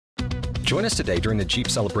Join us today during the Jeep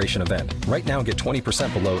Celebration event. Right now, get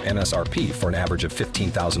 20% below MSRP for an average of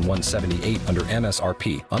 $15,178 under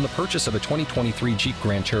MSRP on the purchase of a 2023 Jeep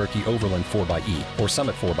Grand Cherokee Overland 4xE or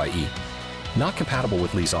Summit 4xE. Not compatible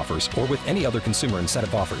with lease offers or with any other consumer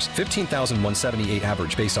incentive offers. $15,178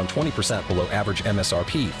 average based on 20% below average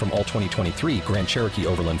MSRP from all 2023 Grand Cherokee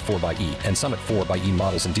Overland 4xE and Summit 4xE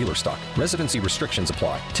models in dealer stock. Residency restrictions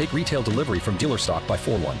apply. Take retail delivery from dealer stock by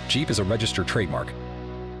 4/1. Jeep is a registered trademark.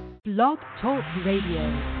 Blog Talk Radio.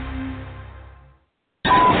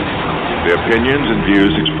 The opinions and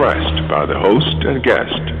views expressed by the host and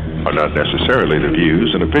guest are not necessarily the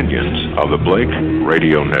views and opinions of the Blake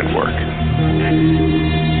Radio Network.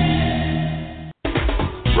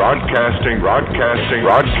 Broadcasting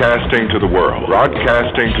to the world.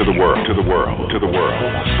 Broadcasting to the world.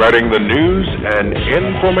 Spreading the news and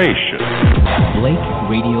information.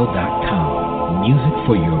 BlakeRadio.com. Music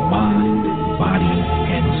for your mind, body,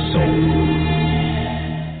 and soul.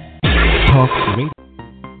 Talk Radio.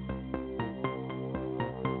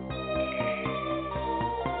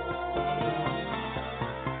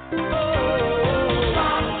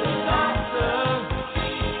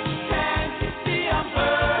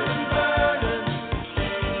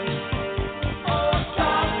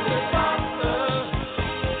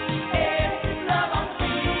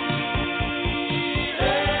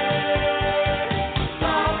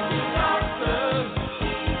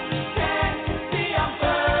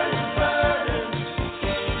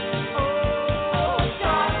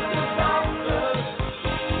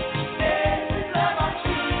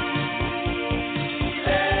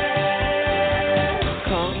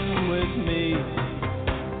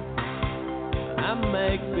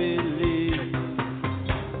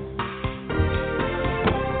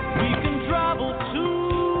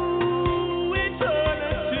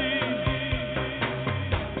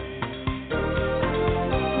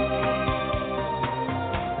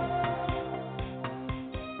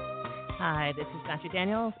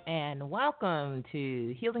 Daniels, and welcome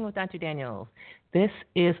to Healing with Dr. Daniels. This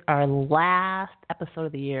is our last episode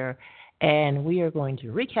of the year, and we are going to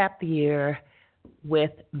recap the year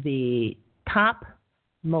with the top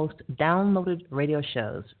most downloaded radio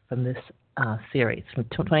shows from this series from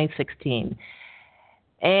 2016.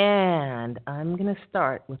 And I'm going to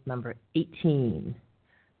start with number 18.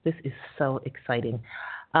 This is so exciting.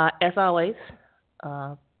 As always,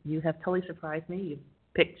 you have totally surprised me. You've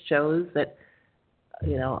picked shows that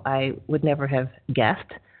I would never have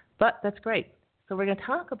guessed, but that's great. So we're going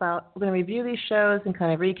to review these shows and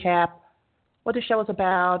kind of recap what the show was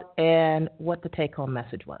about and what the take-home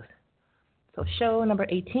message was. So show number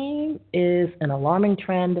 18 is An Alarming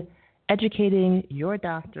Trend, Educating Your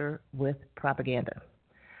Doctor with Propaganda.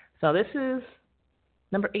 So this is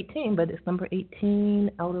number 18, but it's number 18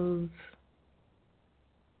 out of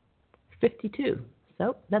 52.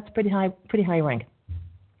 So that's pretty high rank.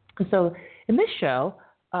 So in this show,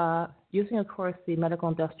 using, of course, the medical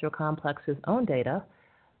industrial complex's own data,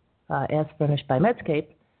 as furnished by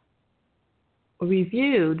Medscape,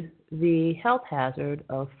 reviewed the health hazard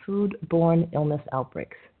of foodborne illness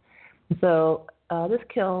outbreaks. And so this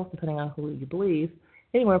kills, depending on who you believe,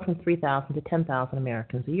 anywhere from 3,000 to 10,000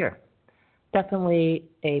 Americans a year. Definitely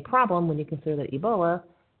a problem when you consider that Ebola,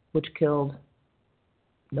 which killed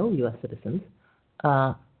no U.S. citizens,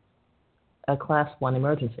 a Class 1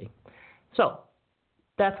 emergency. So,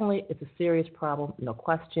 definitely, it's a serious problem, no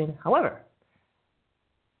question. However,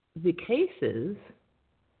 the cases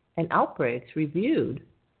and outbreaks reviewed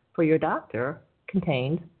for your doctor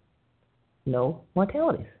contained no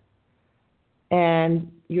mortalities. And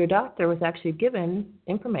your doctor was actually given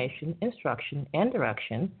information, instruction, and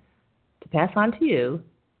direction to pass on to you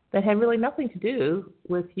that had really nothing to do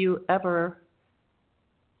with you ever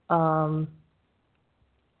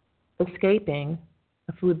escaping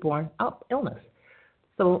a foodborne illness.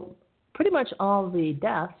 So pretty much all the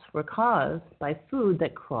deaths were caused by food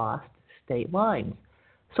that crossed state lines.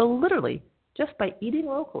 So literally, just by eating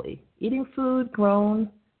locally, eating food grown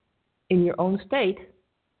in your own state,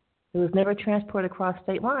 it was never transported across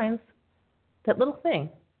state lines, that little thing,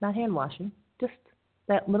 not hand washing, just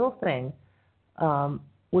that little thing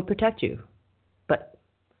would protect you. But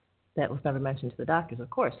that was never mentioned to the doctors, of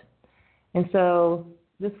course. And so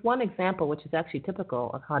this one example, which is actually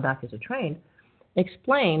typical of how doctors are trained,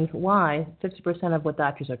 explains why 50% of what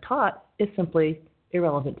doctors are taught is simply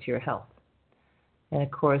irrelevant to your health. And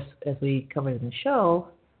of course, as we covered in the show,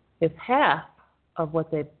 if half of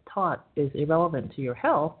what they've taught is irrelevant to your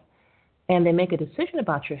health, and they make a decision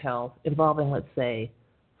about your health involving, let's say,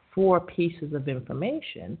 4 pieces of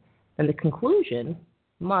information, then the conclusion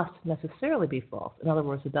must necessarily be false. In other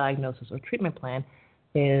words, the diagnosis or treatment plan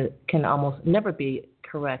can almost never be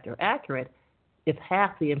correct or accurate if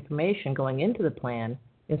half the information going into the plan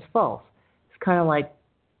is false. It's kind of like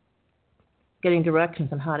getting directions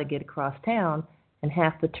on how to get across town and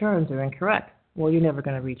half the turns are incorrect. Well, you're never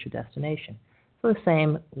going to reach your destination. So the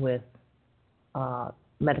same with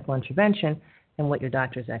medical intervention and what your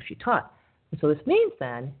doctor is actually taught. And so this means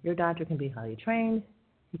then your doctor can be highly trained,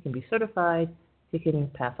 he can be certified, he can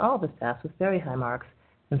pass all of his tests with very high marks,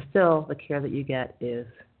 and still the care that you get is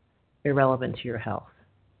irrelevant to your health.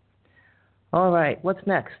 All right, what's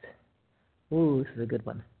next? Ooh, this is a good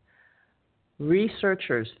one.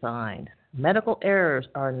 Researchers find medical errors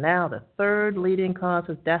are now the third leading cause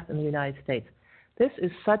of death in the United States. This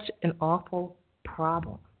is such an awful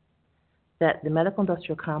problem that the medical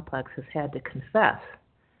industrial complex has had to confess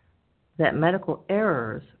that medical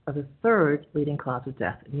errors are the third leading cause of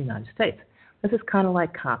death in the United States. This is kind of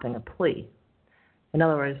like copping a plea. In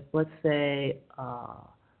other words, let's say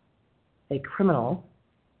a criminal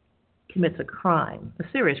commits a crime, a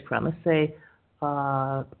serious crime. Let's say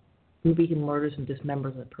maybe he murders and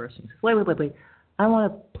dismembers a person. He says, wait. I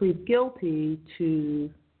want to plead guilty to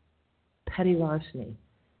petty larceny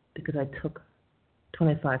because I took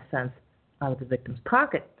 25 cents out of the victim's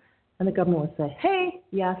pocket. And the government would say, hey,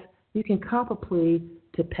 yes, you can cop a plea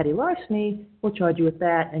to petty larceny. We'll charge you with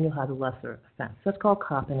that, and you'll have a lesser offense. That's called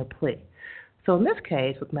copping a plea. So in this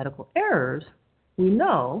case, with medical errors, we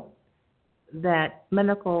know that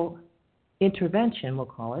medical intervention, we'll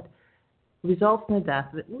call it, results in the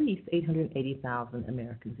death of at least 880,000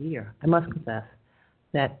 Americans a year. I must confess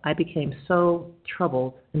that I became so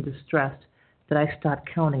troubled and distressed that I stopped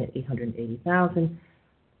counting at 880,000.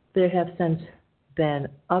 There have since been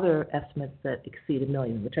other estimates that exceed 1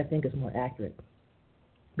 million, which I think is more accurate,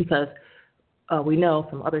 because we know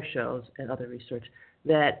from other shows and other research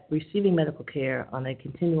that receiving medical care on a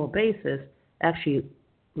continual basis actually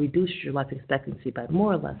reduces your life expectancy by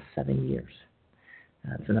more or less 7 years.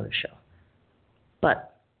 That's another show.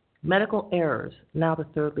 But medical errors, now the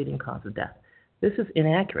third leading cause of death. This is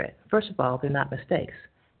inaccurate. First of all, they're not mistakes.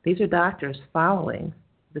 These are doctors following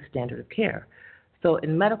the standard of care. So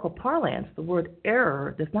in medical parlance, the word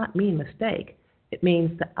error does not mean mistake. It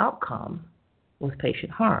means the outcome was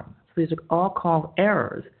patient harm. So these are all called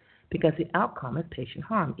errors because the outcome is patient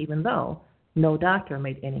harm, even though no doctor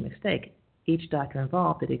made any mistake. Each doctor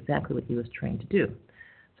involved did exactly what he was trained to do.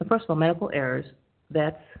 So first of all, medical errors,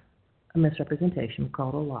 that's a misrepresentation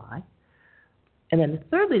called a lie. And then the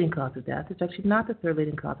third leading cause of death is actually not the third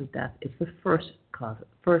leading cause of death, it's the first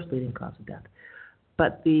leading cause of death.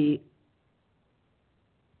 But the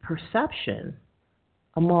perception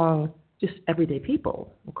among just everyday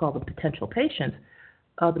people, we'll call them potential patients,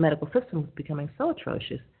 of the medical system was becoming so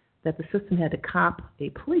atrocious that the system had to cop a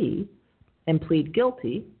plea and plead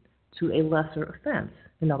guilty to a lesser offense.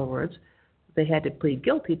 In other words, they had to plead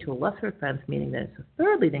guilty to a lesser offense, meaning that it's the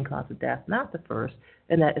third leading cause of death, not the first,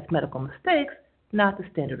 and that it's medical mistakes, not the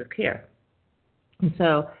standard of care. And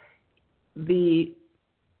so the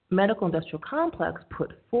medical industrial complex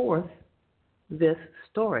put forth this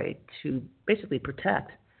story to basically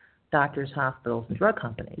protect doctors, hospitals, and drug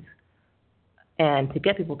companies, and to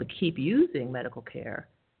get people to keep using medical care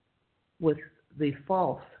with the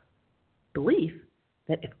false belief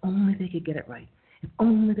that if only they could get it right, if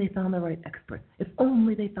only they found the right expert, if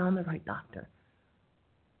only they found the right doctor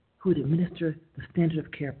who would administer the standard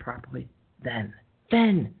of care properly, then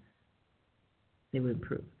they would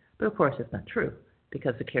improve. But of course, it's not true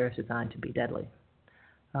because the care is designed to be deadly.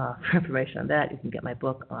 For information on that, you can get my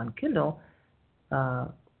book on Kindle,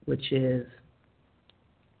 which is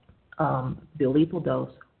The Lethal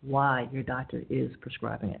Dose, Why Your Doctor is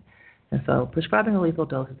Prescribing It. And so prescribing a lethal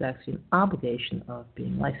dose is actually an obligation of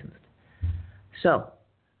being licensed. So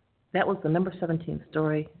that was the number 17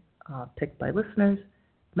 story picked by listeners.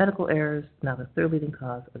 Medical errors, now the third leading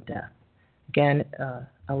cause of death. Again,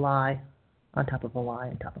 a lie on top of a lie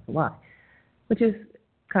on top of a lie, which is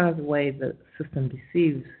kind of the way the system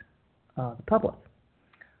deceives the public.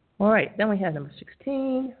 All right, then we have number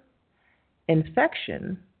 16,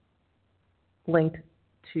 infection linked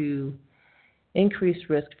to increased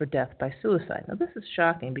risk for death by suicide. Now, this is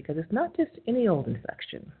shocking because it's not just any old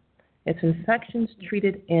infection. It's infections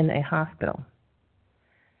treated in a hospital.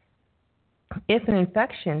 If an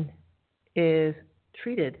infection is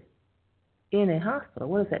treated in a hospital,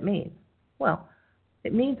 what does that mean? Well,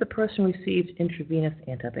 it means the person receives intravenous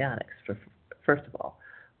antibiotics, first of all.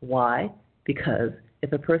 Why? Because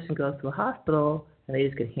if a person goes to a hospital and they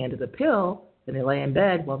just get handed a pill and they lay in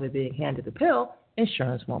bed while they're being handed the pill,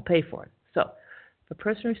 insurance won't pay for it. So if a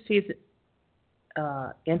person receives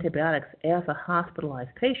antibiotics as a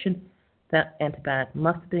hospitalized patient, that antibiotic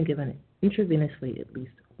must have been given intravenously at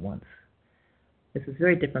least once. This is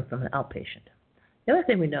very different from an outpatient. The other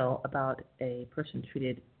thing we know about a person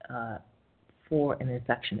treated for an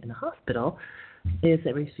infection in the hospital is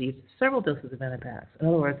they received several doses of antibiotics. In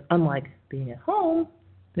other words, unlike being at home,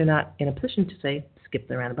 they're not in a position to say, skip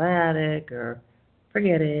their antibiotic or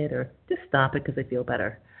forget it or just stop it because they feel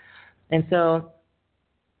better. And so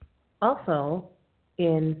also,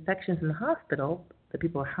 infections in the hospital that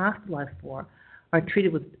people are hospitalized for are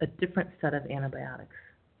treated with a different set of antibiotics.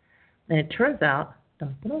 And it turns out that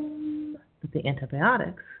the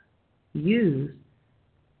antibiotics used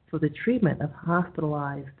for the treatment of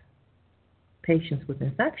hospitalized patients with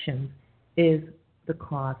infections is the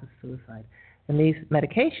cause of suicide. And these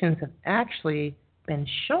medications have actually been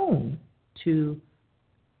shown to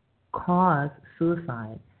cause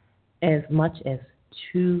suicide as much as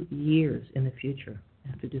 2 years in the future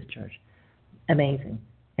after discharge. Amazing.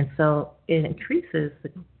 And so it increases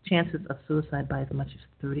the chances of suicide by as much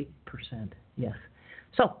as 30%. Yes.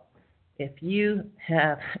 So if you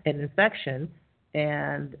have an infection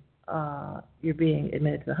and you're being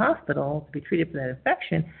admitted to the hospital to be treated for that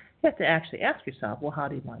infection, you have to actually ask yourself, well, how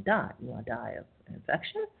do you want to die? You want to die of an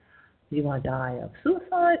infection? Do you want to die of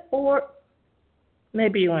suicide? Or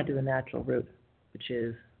maybe you want to do the natural route, which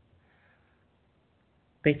is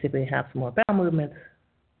basically have some more bowel movements,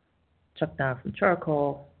 chuck down some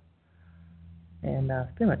charcoal, and that's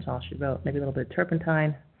pretty much all she wrote. Maybe a little bit of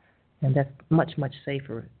turpentine, and that's much, much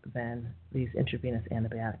safer than these intravenous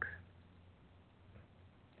antibiotics.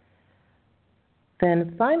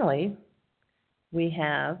 Then finally, we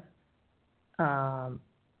have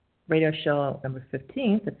radio show number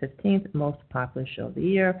 15, the 15th most popular show of the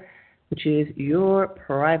year, which is Your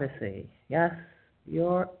Privacy. Yes,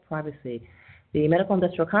 Your Privacy. The medical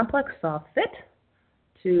industrial complex saw fit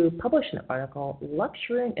to publish an article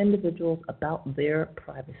lecturing individuals about their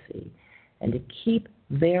privacy and to keep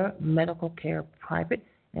their medical care private,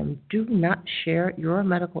 and do not share your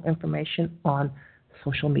medical information on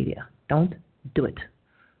social media. Don't do it,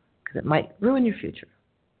 because it might ruin your future.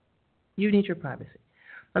 You need your privacy.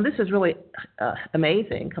 Now, this is really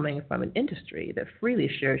amazing coming from an industry that freely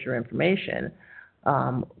shares your information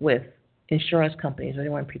with insurance companies or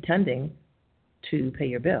anyone pretending to pay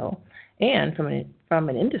your bill, and from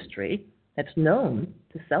an industry that's known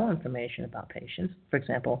to sell information about patients. For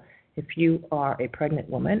example, if you are a pregnant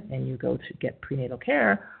woman and you go to get prenatal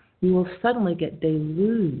care, you will suddenly get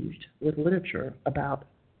deluged with literature about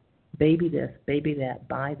baby this, baby that,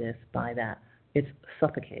 buy this, buy that. It's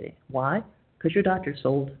suffocating. Why? Because your doctor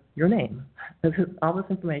sold your name. All this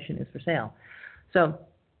information is for sale. So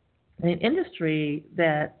in an industry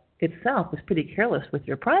that itself is pretty careless with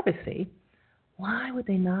your privacy, why would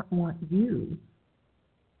they not want you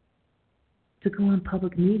to go on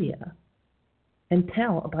public media and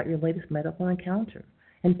tell about your latest medical encounter,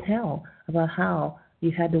 and tell about how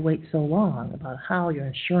you had to wait so long, about how your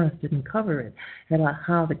insurance didn't cover it, and about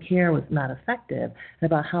how the care was not effective,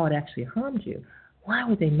 and about how it actually harmed you? Why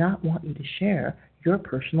would they not want you to share your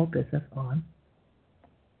personal business on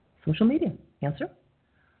social media? Answer?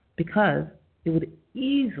 Because it would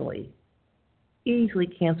easily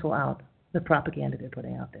cancel out the propaganda they're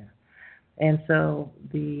putting out there. And so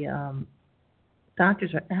the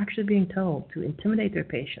doctors are actually being told to intimidate their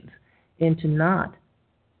patients into not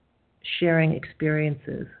sharing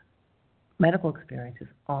experiences, medical experiences,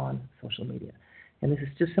 on social media. And this is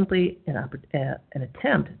just simply an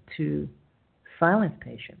attempt to silence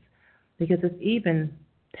patients, because if even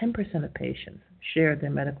 10% of patients shared their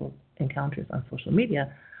medical encounters on social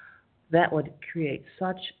media, that would create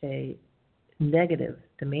such a negative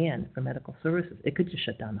demand for medical services. It could just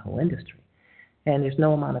shut down the whole industry. And there's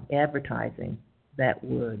no amount of advertising that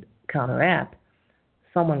would counteract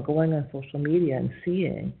someone going on social media and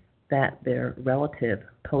seeing that their relative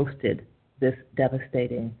posted this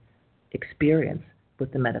devastating experience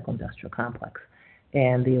with the medical industrial complex.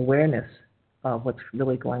 And the awareness of what's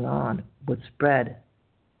really going on would spread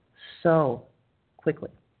so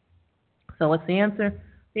quickly. So what's the answer?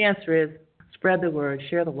 The answer is spread the word,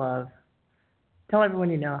 share the love, tell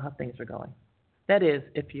everyone you know how things are going. That is,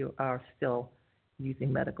 if you are still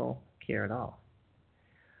using medical care at all.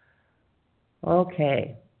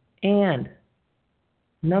 Okay, and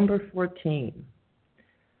number 14.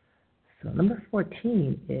 So number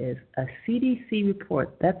 14 is a CDC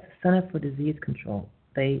report. That's the Center for Disease Control.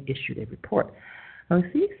 They issued a report. Now, the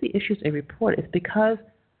CDC issues a report is because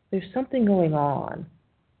there's something going on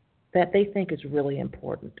that they think is really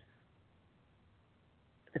important,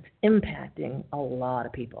 that's impacting a lot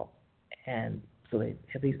of people. And so they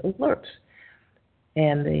have these alerts.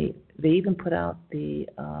 And they even put out the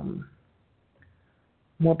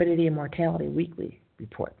Morbidity and Mortality Weekly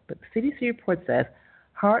report. But the CDC report says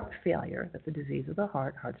heart failure, that's a disease of the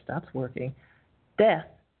heart stops working, death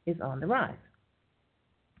is on the rise.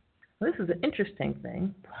 Well, this is an interesting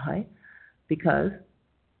thing, right? Because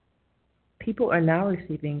people are now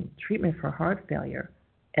receiving treatment for heart failure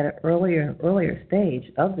at an earlier and earlier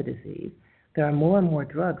stage of the disease. There are more and more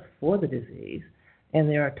drugs for the disease, and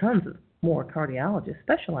there are tons of more cardiologists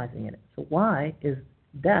specializing in it. So why is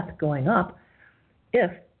death going up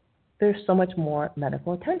if there's so much more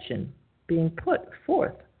medical attention being put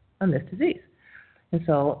forth on this disease? And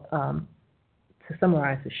so, to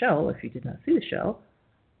summarize the show, if you did not see the show,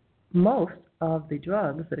 most of the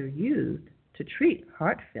drugs that are used to treat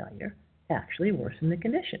heart failure actually worsen the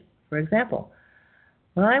condition. For example,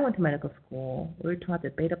 when I went to medical school, we were taught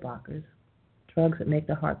that beta blockers, drugs that make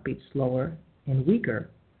the heart beat slower and weaker,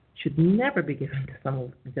 should never be given to someone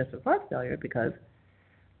with congestive heart failure because,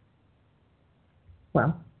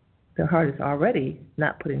 well, their heart is already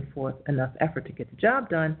not putting forth enough effort to get the job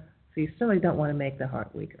done, so you certainly don't want to make the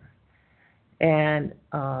heart weaker. And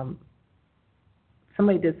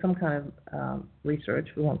somebody did some kind of research,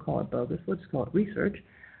 we won't call it bogus, we'll just call it research,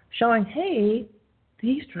 showing, hey,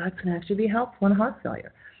 these drugs can actually be helpful in heart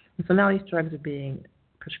failure. And so now these drugs are being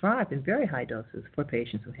prescribed in very high doses for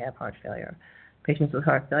patients who have heart failure. Patients with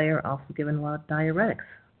heart failure are also given a lot of diuretics.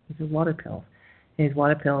 These are water pills. These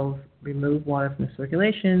water pills remove water from the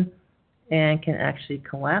circulation and can actually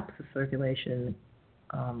collapse the circulation,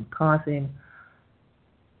 causing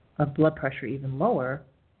a blood pressure even lower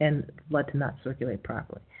and blood to not circulate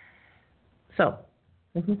properly. So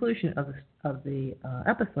the conclusion of the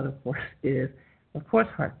episode, of course, is, of course,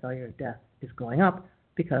 heart failure death is going up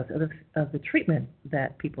because of the treatment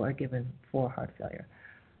that people are given for heart failure.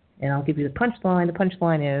 And I'll give you the punchline. The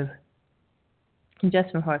punchline is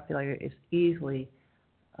congestive heart failure is easily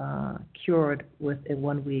cured with a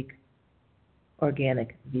 1-week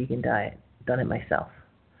organic vegan diet. Done it myself.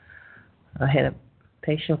 I had a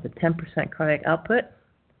patient with a 10% cardiac output.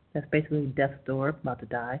 That's basically death's door, about to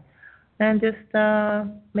die. And just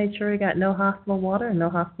made sure he got no hospital water and no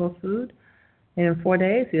hospital food. And in 4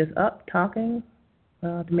 days, he was up, talking,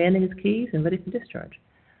 demanding his keys, and ready for discharge.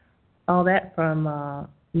 All that from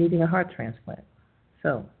needing a heart transplant.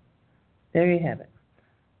 So, there you have it.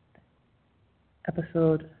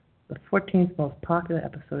 Episode, the 14th most popular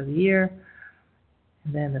episode of the year.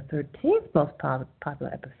 And then the 13th most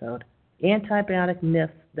popular episode, antibiotic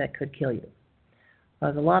myths that could kill you.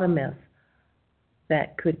 There's a lot of myths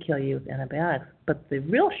that could kill you with antibiotics, but the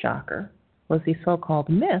real shocker was these so-called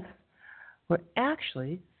myths were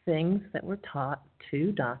actually things that were taught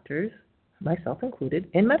to doctors, myself included,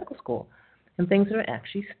 in medical school, and things that are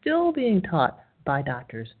actually still being taught by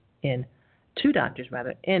doctors in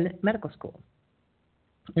medical school.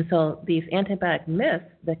 And so these antibiotic myths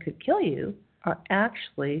that could kill you are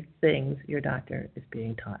actually things your doctor is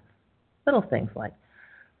being taught. Little things like,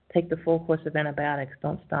 take the full course of antibiotics,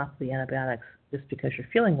 don't stop the antibiotics just because you're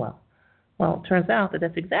feeling well. Well, it turns out that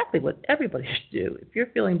that's exactly what everybody should do. If you're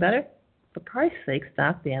feeling better, for Christ's sake,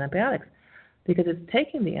 stop the antibiotics, because it's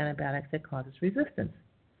taking the antibiotics that causes resistance.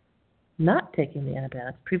 Not taking the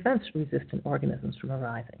antibiotics prevents resistant organisms from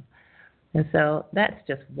arising. And so that's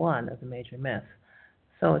just one of the major myths.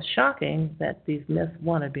 So it's shocking that these myths,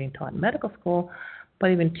 one, are being taught in medical school,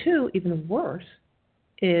 but even two, even worse,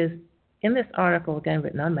 is in this article, again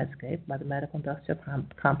written on Medscape by the Medical Industrial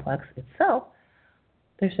Complex itself,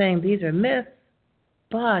 they're saying these are myths,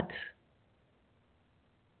 but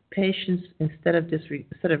patients, instead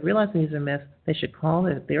of realizing these are myths, they should call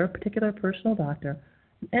their particular personal doctor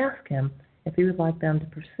and ask him if he would like them to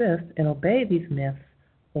persist and obey these myths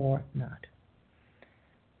or not.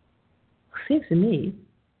 It seems to me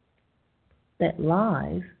that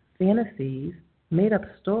lies, fantasies, made-up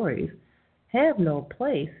stories have no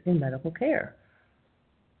place in medical care.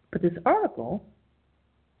 But this article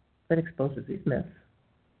that exposes these myths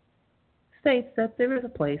states that there is a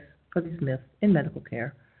place for these myths in medical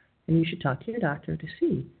care, and you should talk to your doctor to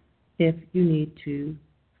see if you need to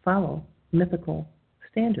follow mythical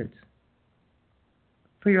standards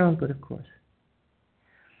for your own good, of course.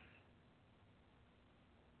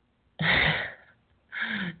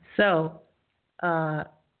 So, of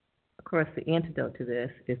course, the antidote to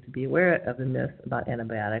this is to be aware of the myths about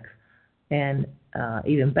antibiotics, and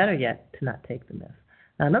even better yet, to not take the myths.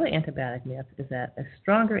 Now, another antibiotic myth is that a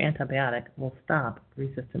stronger antibiotic will stop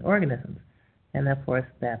resistant organisms, and of course,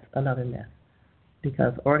 that's another myth,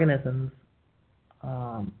 because organisms'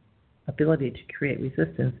 ability to create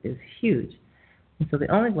resistance is huge, and so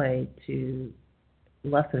the only way to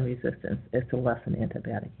lessen resistance is to lessen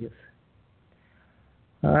antibiotic use.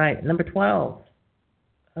 All right, number 12.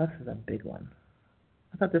 This is a big one.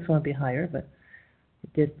 I thought this one would be higher, but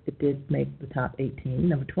it did make the top 18.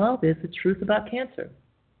 Number 12 is the truth about cancer.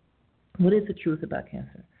 What is the truth about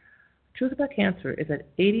cancer? The truth about cancer is that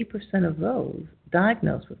 80% of those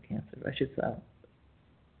diagnosed with cancer, I should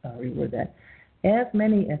reword that, as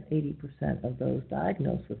many as 80% of those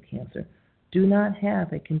diagnosed with cancer do not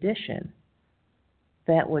have a condition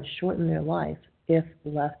that would shorten their life if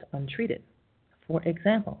left untreated. For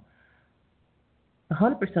example,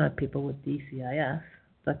 100% of people with DCIS,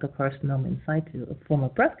 ductal in situ, a form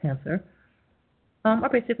of breast cancer, are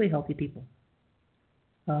basically healthy people.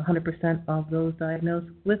 100% of those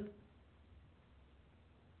diagnosed with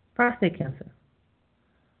prostate cancer,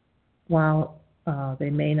 while they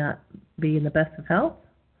may not be in the best of health,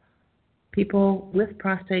 people with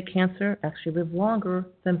prostate cancer actually live longer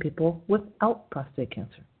than people without prostate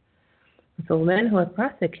cancer. And so men who have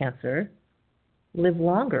prostate cancer live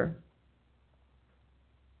longer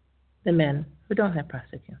than men who don't have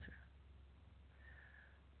prostate cancer.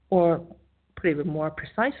 Or, put even more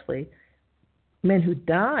precisely, men who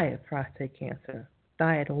die of prostate cancer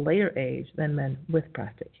die at a later age than men with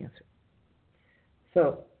prostate cancer.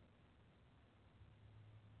 So,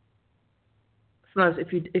 sometimes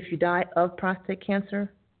if you die of prostate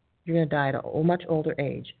cancer, you're going to die at a much older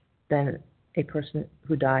age than a person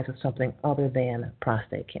who dies of something other than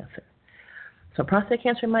prostate cancer. So prostate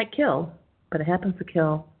cancer might kill, but it happens to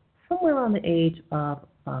kill somewhere around the age of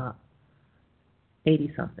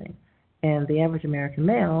 80-something. And the average American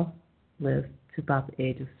male lives to about the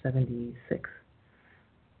age of 76.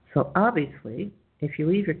 So obviously, if you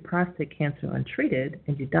leave your prostate cancer untreated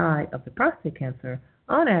and you die of the prostate cancer,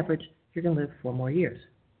 on average, you're going to live 4 more years.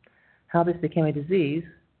 How this became a disease,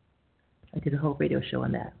 I did a whole radio show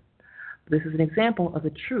on that. But this is an example of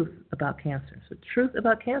the truth about cancer. So the truth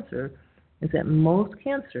about cancer is that most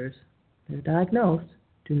cancers that are diagnosed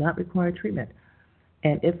do not require treatment.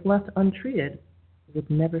 And if left untreated, would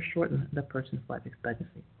never shorten the person's life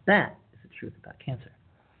expectancy. That is the truth about cancer.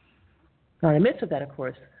 Now, in the midst of that, of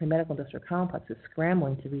course, the medical industrial complex is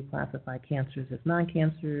scrambling to reclassify cancers as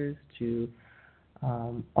non-cancers, to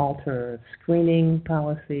alter screening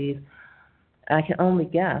policies. I can only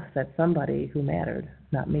guess that somebody who mattered,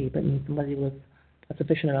 not me, but somebody with a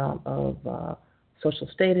sufficient amount of social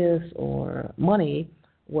status or money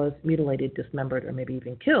was mutilated, dismembered, or maybe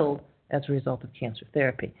even killed as a result of cancer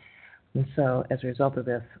therapy. And so as a result of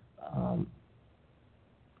this,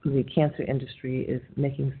 the cancer industry is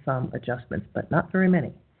making some adjustments, but not very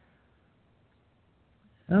many.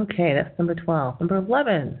 Okay, that's number 12. Number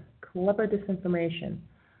 11, clever disinformation.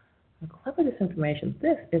 Clever disinformation,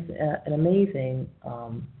 this is an amazing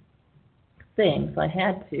thing, so I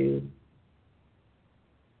had to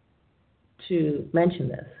mention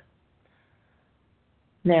this.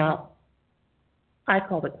 Now, I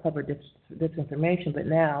called it clever disinformation, but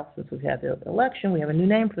now, since we've had the election, we have a new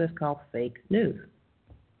name for this called fake news.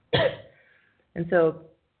 And so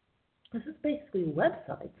this is basically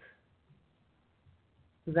websites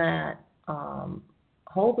that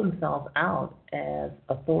hold themselves out as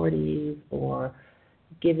authorities or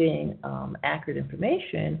giving accurate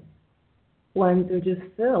information when they're just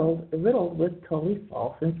riddled with totally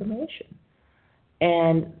false information.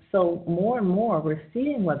 And so more and more we're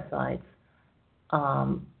seeing websites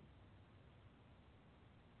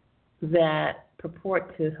that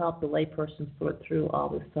purport to help the layperson sort through all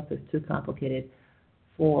this stuff that's too complicated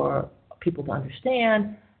for people to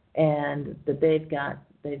understand, and that they've got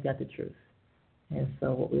the truth. And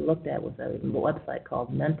so what we looked at was a website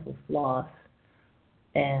called Mental Floss,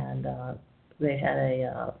 and they had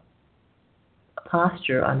a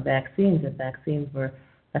posture on vaccines, that vaccines were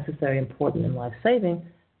necessary, important, and life-saving,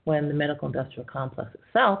 when the medical industrial complex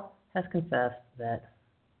itself has confessed that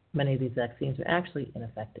many of these vaccines are actually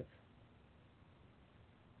ineffective.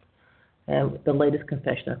 And the latest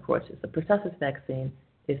confession, of course, is the pertussis vaccine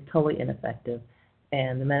is totally ineffective,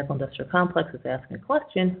 and the medical industrial complex is asking a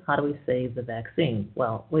question: how do we save the vaccine?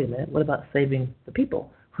 Well, wait a minute, what about saving the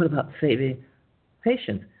people? What about saving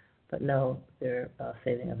patients? But no, they're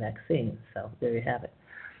saving a vaccine, so there you have it.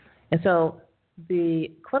 And so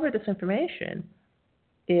the clever disinformation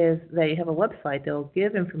is that you have a website that will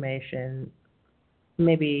give information,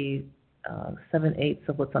 maybe 7/8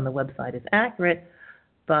 of what's on the website is accurate,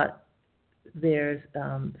 but there's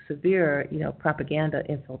severe, propaganda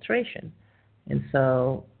infiltration. And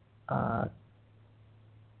so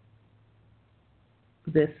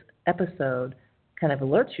this episode kind of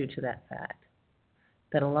alerts you to that fact,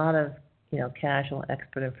 that a lot of, casual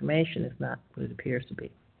expert information is not what it appears to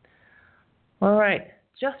be. All right,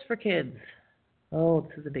 Just for Kids. Oh,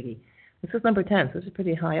 this is a biggie. This is number 10, so this is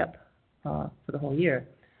pretty high up for the whole year.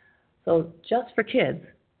 So Just for Kids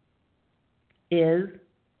is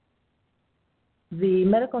the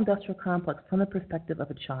medical industrial complex from the perspective of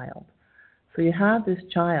a child. So you have this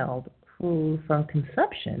child who, from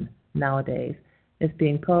conception nowadays, is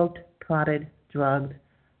being poked, prodded, drugged,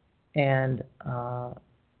 and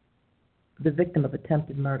the victim of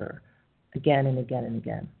attempted murder again and again and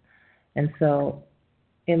again. And so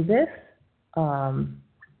in this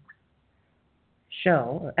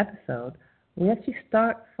show or episode, we actually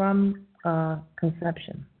start from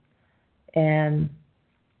conception. And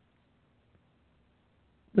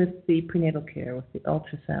with the prenatal care, with the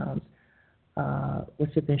ultrasounds,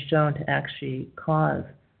 which have been shown to actually cause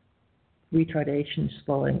retardation,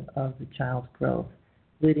 slowing of the child's growth,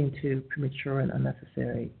 leading to premature and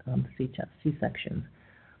unnecessary C-sections.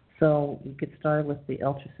 So you get started with the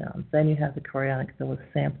ultrasounds. Then you have the chorionic villus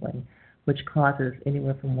sampling, which causes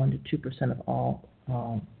anywhere from 1% to 2% of all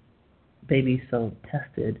babies so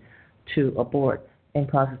tested to abort and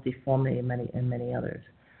causes deformity and many others.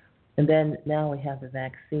 And then now we have the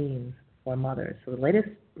vaccines for mothers. So the latest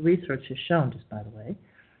research has shown, just by the way,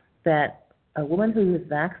 that a woman who is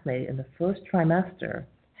vaccinated in the first trimester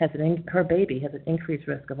her baby has an increased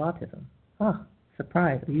risk of autism.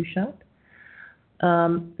 Surprise. Are you shocked?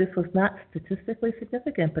 This was not statistically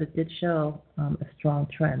significant, but it did show a strong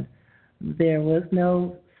trend. There was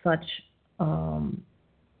no such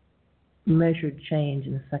measured change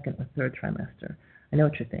in the second or third trimester. I know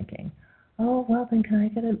what you're thinking. Oh, well, then can I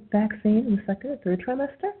get a vaccine in the second or third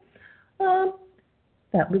trimester?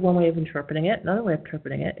 That would be one way of interpreting it. Another way of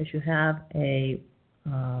interpreting it is you have a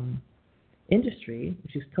industry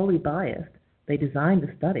which is totally biased. They designed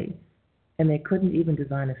the study, and they couldn't even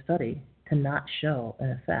design a study to not show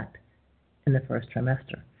an effect in the first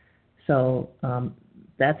trimester. So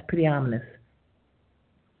that's pretty ominous.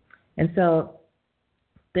 And so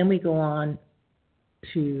then we go on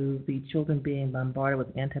to the children being bombarded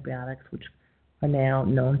with antibiotics, which are now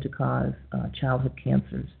known to cause childhood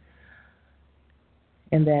cancers.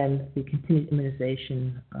 And then the continued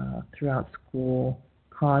immunization throughout school,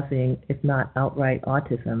 causing, if not outright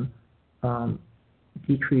autism,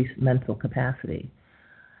 decreased mental capacity.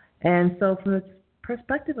 And so from the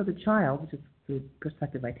perspective of the child, which is the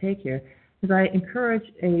perspective I take here, is I encourage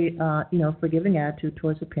a forgiving attitude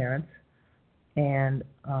towards the parents, and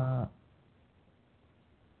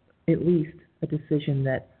at least a decision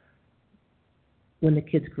that when the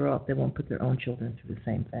kids grow up, they won't put their own children through the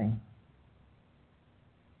same thing.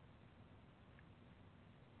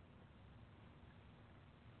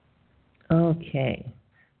 Okay,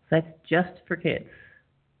 so that's Just for Kids.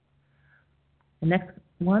 The next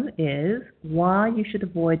one is why you should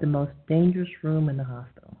avoid the most dangerous room in the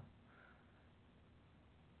hospital.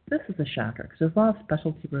 This is a shocker because there's a lot of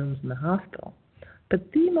specialty rooms in the hospital, but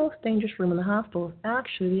the most dangerous room in the hospital is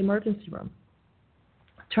actually the emergency room.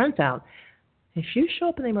 It turns out, if you show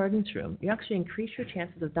up in the emergency room, you actually increase your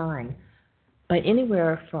chances of dying by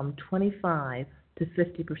anywhere from 25 to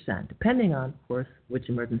 50%, depending on, of course, which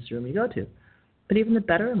emergency room you go to. But even the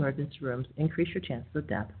better emergency rooms increase your chances of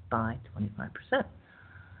death by 25%.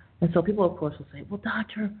 And so people, of course, will say, well,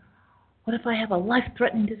 doctor, what if I have a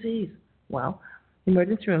life-threatening disease? Well,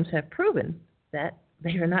 emergency rooms have proven that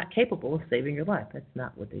they are not capable of saving your life. That's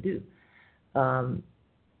not what they do. In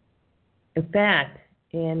fact,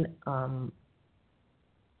 in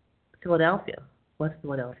Philadelphia, West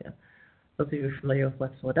Philadelphia, those of you who are familiar with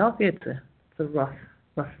West Philadelphia, it's a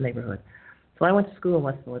rough neighborhood. So I went to school in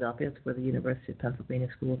West Philadelphia. It's where the University of Pennsylvania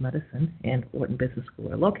School of Medicine and Wharton Business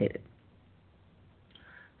School are located.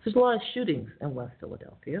 So there's a lot of shootings in West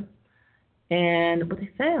Philadelphia. And what they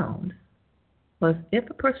found was if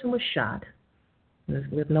a person was shot,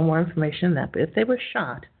 we have no more information on that, but if they were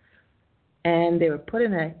shot and they were put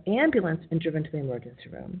in an ambulance and driven to the emergency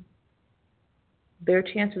room, their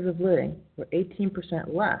chances of living were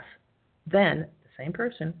 18% less than the same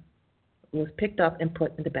person was picked up and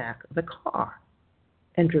put in the back of the car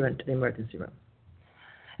and driven to the emergency room.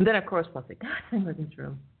 And then, of course, once they got to the emergency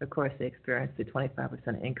room, of course, they experienced a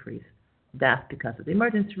 25% increase death because of the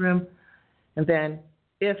emergency room. And then,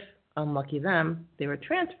 if, unlucky them, they were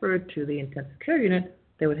transferred to the intensive care unit,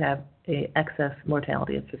 they would have an excess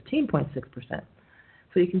mortality of 15.6%.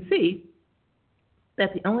 So you can see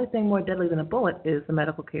that the only thing more deadly than a bullet is the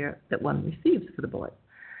medical care that one receives for the bullet.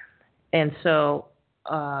 And so,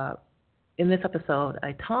 in this episode,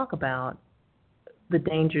 I talk about the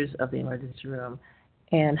dangers of the emergency room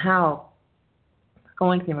and how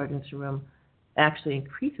going to the emergency room actually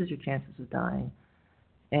increases your chances of dying.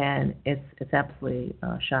 And it's absolutely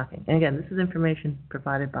shocking. And again, this is information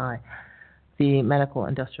provided by the medical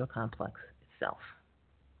industrial complex itself.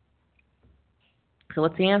 So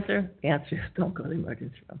what's the answer? The answer is don't go to the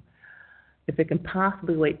emergency room. If it can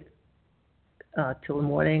possibly wait till the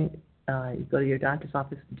morning, you go to your doctor's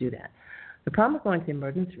office to do that. The problem with going to the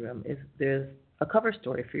emergency room is there's a cover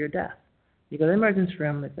story for your death. You go to the emergency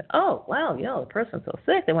room and say, oh, wow, the person's so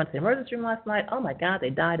sick. They went to the emergency room last night. Oh, my God, they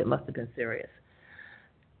died. It must have been serious.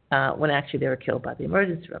 When actually they were killed by the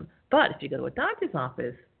emergency room. But if you go to a doctor's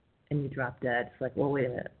office and you drop dead, it's like, well, wait a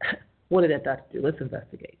minute. What did that doctor do? Let's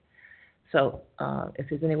investigate. So if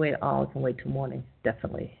there's any way at all it can wait till morning,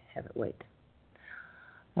 definitely have it wait.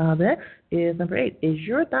 The next is number 8. Is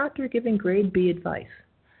your doctor giving grade B advice?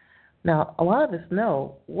 Now, a lot of us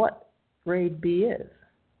know what grade B is.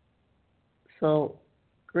 So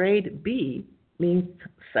grade B means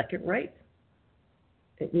second rate.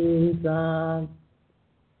 It means,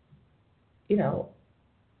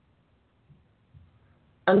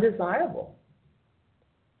 undesirable.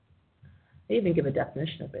 They even give a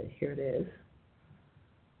definition of it. Here it is.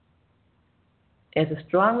 It's a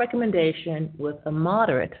strong recommendation with a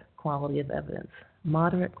moderate quality of evidence.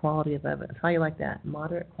 Moderate quality of evidence. How do you like that?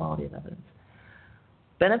 Moderate quality of evidence.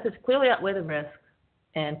 Benefits clearly outweigh the risks,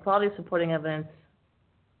 and quality of supporting evidence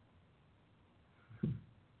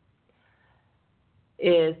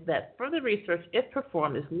is that further research, if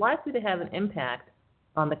performed, is likely to have an impact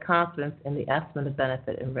on the confidence in the estimate of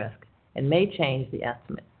benefit and risk, and may change the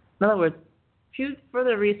estimate. In other words,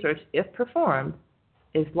 further research, if performed,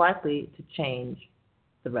 is likely to change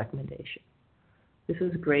the recommendation. This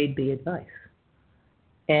is grade B advice.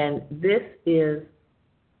 And this is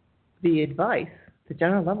the advice, the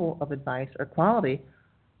general level of advice or quality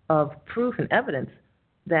of proof and evidence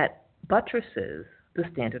that buttresses the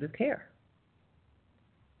standard of care.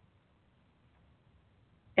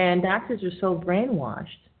 And doctors are so brainwashed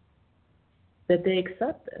that they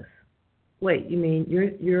accept this. Wait, you mean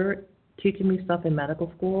you're teaching me stuff in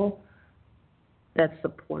medical school that's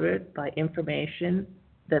supported by information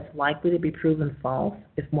that's likely to be proven false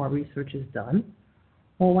if more research is done?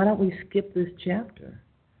 Well, why don't we skip this chapter?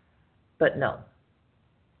 But no.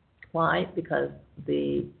 Why? Because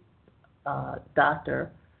the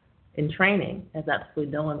doctor in training has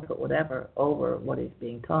absolutely no input whatever over what is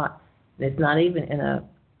being taught. And is not even in a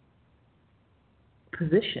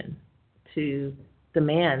position to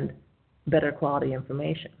demand better quality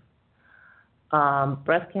information.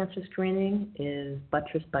 Breast cancer screening is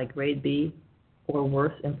buttressed by grade B or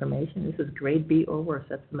worse information. This is grade B or worse.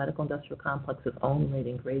 That's the medical industrial complex's own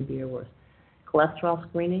rating, grade B or worse. Cholesterol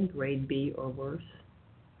screening, grade B or worse.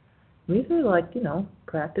 These are like,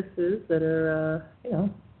 practices that are,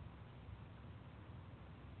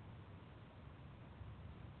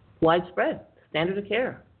 widespread, standard of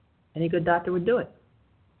care. Any good doctor would do it.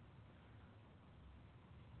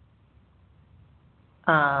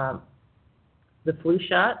 The flu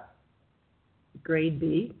shot, grade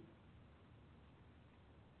B.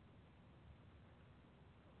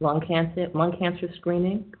 Lung cancer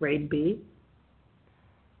screening, grade B.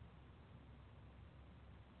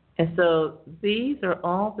 And so these are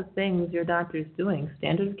all the things your doctor is doing,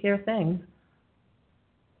 standard of care things,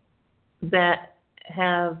 that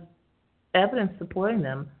have evidence supporting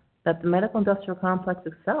them that the medical industrial complex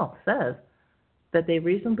itself says that they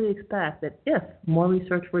reasonably expect that if more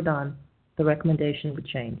research were done, the recommendation would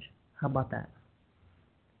change. How about that?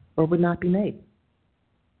 Or would not be made.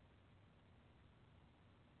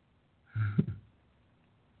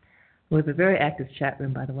 We have a very active chat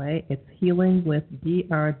room, by the way. It's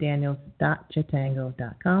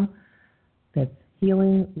healingwithdrdaniels.chatango.com. That's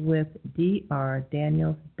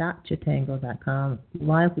healingwithdrdaniels.chatango.com.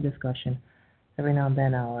 Lively discussion. Every now and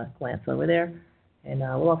then I'll glance over there. And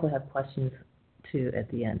we'll also have questions, too,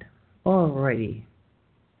 at the end. Alrighty.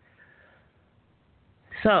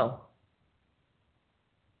 So,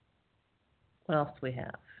 what else do we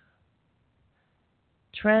have?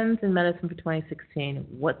 Trends in medicine for 2016.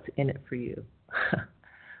 What's in it for you?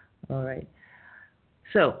 All right.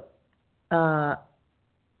 So,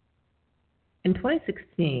 in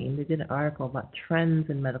 2016, they did an article about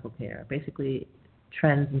trends in medical care. Basically,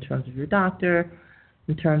 trends in terms of your doctor,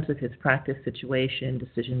 in terms of his practice situation,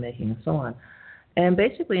 decision-making, and so on. And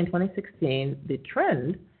basically, in 2016, the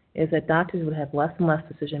trend is that doctors would have less and less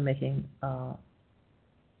decision-making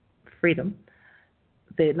freedom.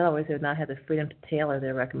 In other words, they would not have the freedom to tailor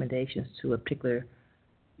their recommendations to a particular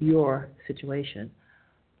your situation.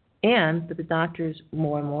 And that the doctors,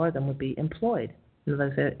 more and more of them, would be employed. In other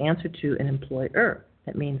words, they would answer to an employer.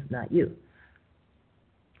 That means not you.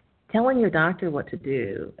 Telling your doctor what to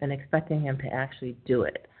do and expecting him to actually do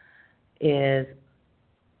it is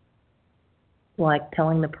like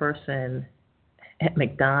telling the person at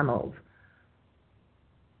McDonald's,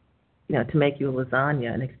 to make you a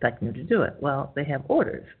lasagna and expecting you to do it. Well, they have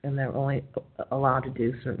orders, and they're only allowed to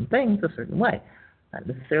do certain things a certain way. Not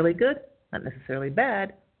necessarily good, not necessarily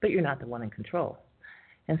bad, but you're not the one in control.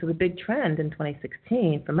 And so the big trend in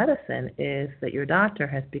 2016 for medicine is that your doctor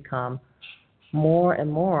has become more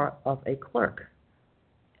and more of a clerk,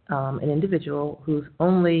 an individual whose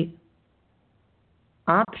only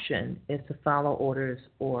option is to follow orders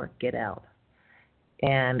or get out.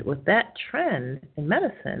 And with that trend in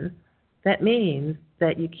medicine, that means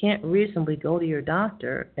that you can't reasonably go to your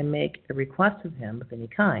doctor and make a request of him of any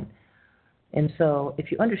kind. And so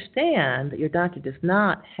if you understand that your doctor does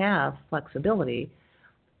not have flexibility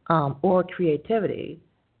or creativity,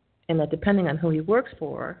 and that depending on who he works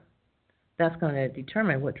for, that's going to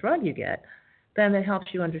determine what drug you get, then it helps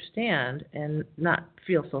you understand and not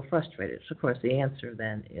feel so frustrated. So, of course, the answer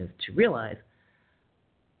then is to realize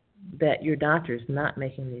that your doctor is not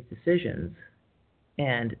making these decisions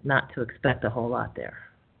and not to expect a whole lot there.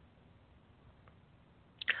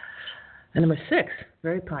 And number 6,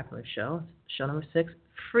 very popular show number 6,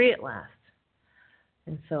 Free at Last.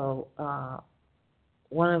 And so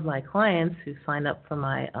one of my clients who signed up for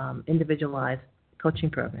my individualized coaching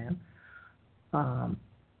program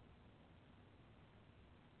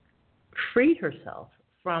freed herself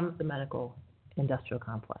from the medical industrial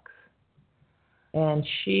complex. And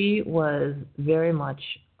she was very much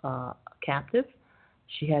captive.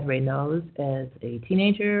 She had Raynaud's as a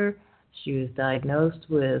teenager. She was diagnosed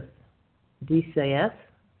with DCIS,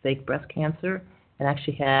 fake breast cancer, and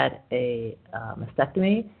actually had a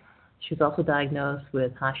mastectomy. She was also diagnosed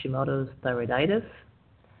with Hashimoto's thyroiditis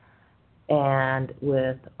and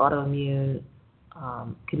with autoimmune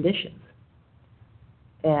conditions.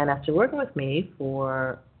 And after working with me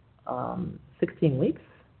for 16 weeks,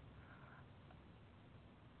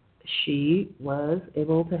 she was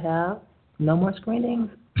able to have no more screenings,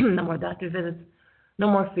 no more doctor visits, no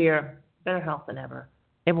more fear, better health than ever,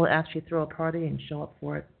 able to actually throw a party and show up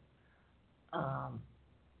for it,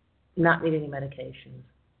 not need any medications,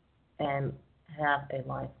 and have a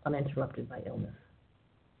life uninterrupted by illness.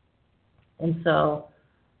 And so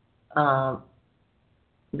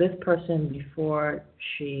this person, before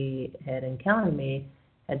she had encountered me,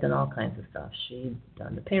 had done all kinds of stuff. She'd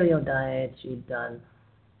done the paleo diet, she'd done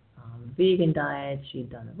vegan diet, she'd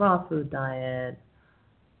done a raw food diet,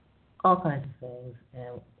 all kinds of things,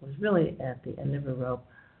 and was really at the end of her rope.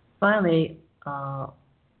 Finally, and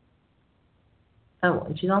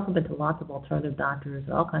she's also been to lots of alternative doctors,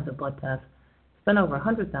 all kinds of blood tests, spent over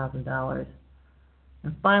 $100,000,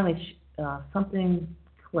 and finally something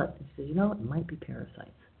clicked. She said, it might be parasites.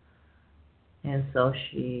 And so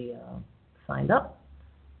she signed up,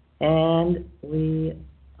 and we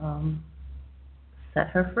set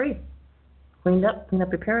her free. Cleaned up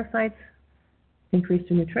her parasites, increased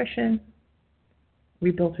her nutrition,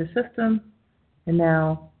 rebuilt her system, and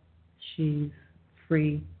now she's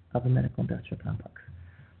free of the medical industrial complex.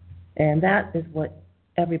 And that is what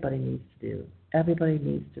everybody needs to do. Everybody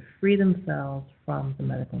needs to free themselves from the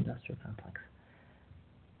medical industrial complex.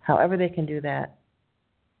 However they can do that,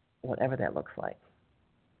 whatever that looks like.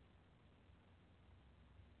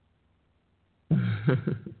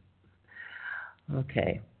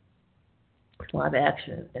 Okay. A lot of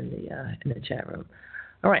action in the chat room.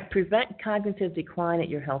 All right, prevent cognitive decline at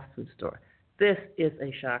your health food store. This is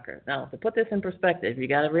a shocker. Now, to put this in perspective, you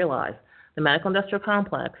got to realize the medical industrial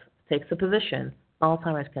complex takes the position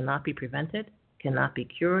Alzheimer's cannot be prevented, cannot be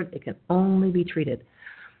cured, it can only be treated.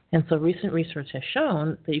 And so recent research has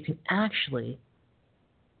shown that you can actually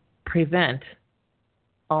prevent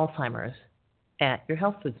Alzheimer's at your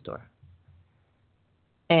health food store.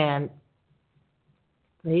 And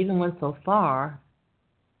they even went so far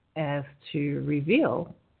as to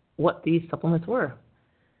reveal what these supplements were.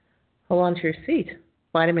 Hold on to your seat.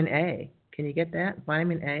 Vitamin A. Can you get that?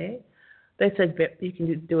 Vitamin A. They said you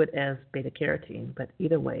can do it as beta-carotene, but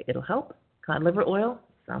either way, it'll help. Cod liver oil.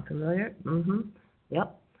 Sound familiar? Mm-hmm.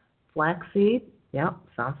 Yep. Flaxseed. Yep.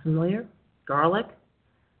 Sounds familiar. Garlic.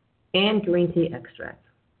 And green tea extract.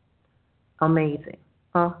 Amazing.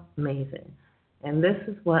 Amazing. And this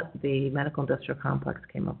is what the medical industrial complex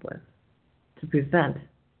came up with to prevent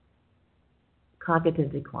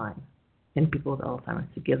cognitive decline in people with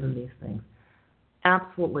Alzheimer's, to give them these things.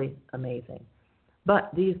 Absolutely amazing.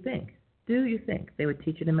 But do you think they would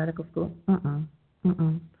teach it in medical school?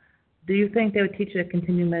 Do you think they would teach it at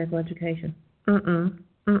continuing medical education? And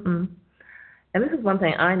this is one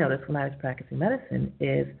thing I noticed when I was practicing medicine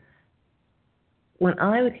is when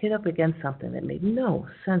I would hit up against something that made no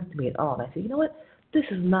sense to me at all, and I said, you know what, this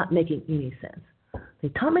is not making any sense. They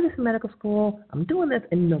taught me this in medical school, I'm doing this,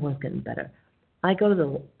 and no one's getting better. I go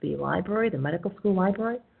to the library, the medical school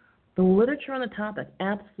library. The literature on the topic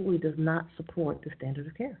absolutely does not support the standard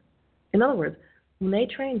of care. In other words, when they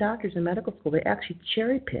train doctors in medical school, they actually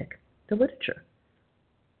cherry pick the literature.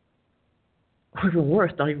 Or even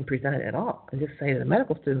worse, don't even present it at all and just say to the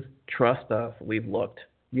medical students, trust us, we've looked,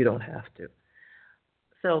 you don't have to.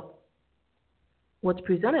 So what's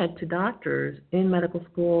presented to doctors in medical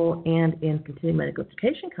school and in continuing medical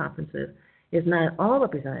education conferences is not at all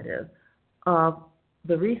representative of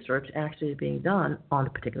the research actually being done on a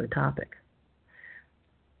particular topic.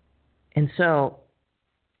 And so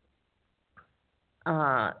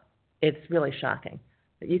it's really shocking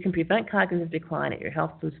that you can prevent cognitive decline at your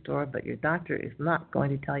health food store, but your doctor is not going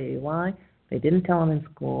to tell you why. They didn't tell them in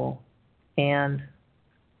school, and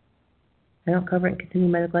they don't cover it in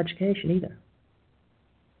continuing medical education either.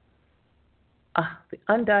 The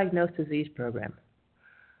Undiagnosed Disease Program.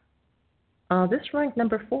 This ranked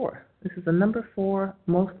number 4. This is the number 4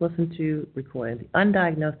 most listened to recording, the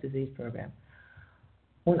Undiagnosed Disease Program.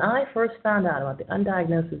 When I first found out about the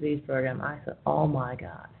Undiagnosed Disease Program, I said, oh my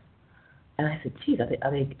God. And I said, geez,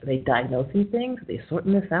 are they diagnosing things? Are they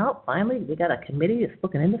sorting this out? Finally, we got a committee that's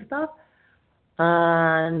looking into stuff?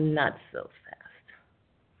 Not so fast.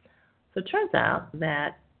 So it turns out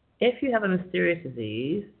that if you have a mysterious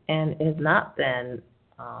disease and it has not been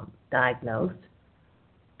diagnosed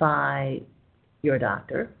by your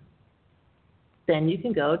doctor, then you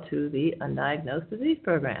can go to the Undiagnosed Disease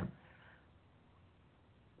Program,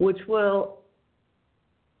 which will,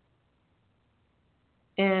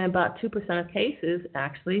 in about 2% of cases,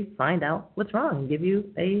 actually find out what's wrong and give you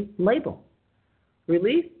a label.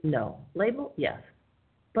 Relief? No. Label? Yes.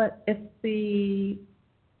 But if the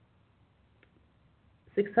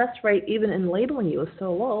success rate even in labeling you is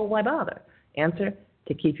so low, why bother? Answer,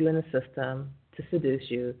 to keep you in the system, to seduce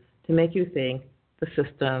you, to make you think the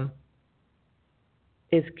system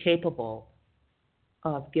is capable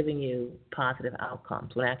of giving you positive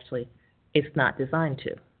outcomes when actually it's not designed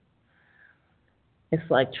to. It's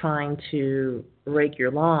like trying to rake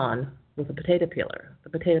your lawn with a potato peeler. The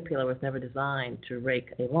potato peeler was never designed to rake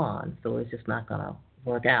a lawn, so it's just not going to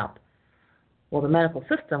work out. Well, the medical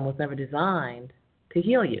system was never designed to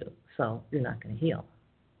heal you, so you're not going to heal.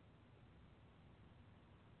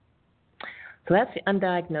 So that's the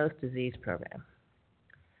Undiagnosed Disease Program.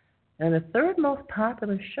 And the third most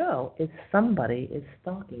popular show is Somebody is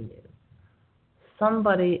Stalking You.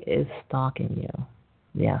 Somebody is stalking you.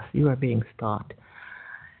 Yes, you are being stalked.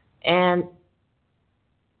 And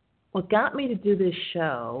what got me to do this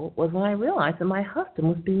show was when I realized that my husband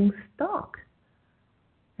was being stalked.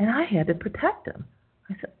 And I had to protect him.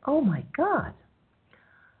 I said, oh my God.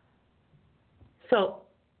 So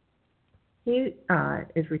he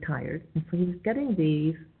is retired, and so he was getting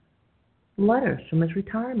these letters from his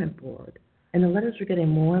retirement board. And the letters were getting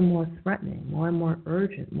more and more threatening, more and more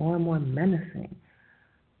urgent, more and more menacing.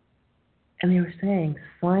 And they were saying,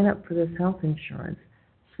 sign up for this health insurance,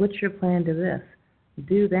 switch your plan to this,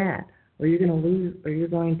 do that, or you're going to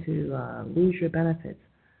lose your benefits.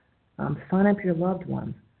 Sign up your loved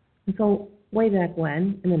ones. And so way back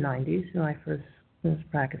when, in the 90s, when I first was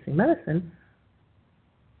practicing medicine,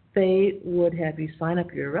 they would have you sign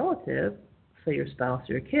up your relative, say your spouse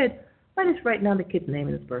or your kid, by just writing down the kid's name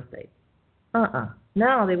and his birth date.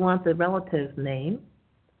 Now they want the relative's name,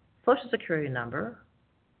 social security number,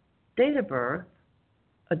 date of birth,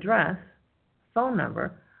 address, phone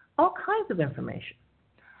number, all kinds of information.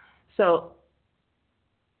 So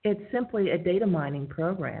it's simply a data mining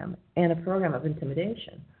program and a program of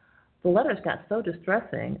intimidation. The letters got so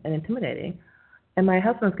distressing and intimidating, and my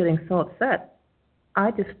husband was getting so upset,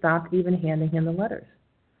 I just stopped even handing him the letters.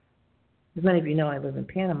 As many of you know, I live in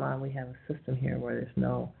Panama, and we have a system here where there's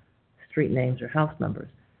no street names or house numbers.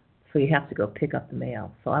 So you have to go pick up the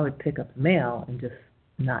mail. So I would pick up the mail and just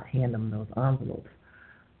not hand him those envelopes,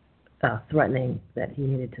 threatening that he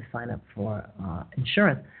needed to sign up for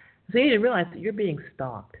insurance. So you need to realize that you're being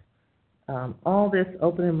stalked. All this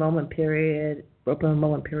open enrollment period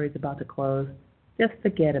is about to close. Just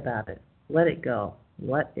forget about it. Let it go.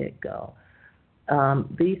 Let it go.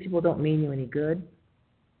 These people don't mean you any good.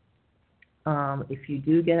 If you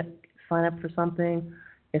do sign up for something,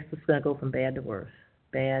 it's just going to go from bad to worse.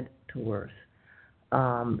 Bad to worse.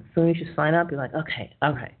 As soon as you sign up, you're like, okay,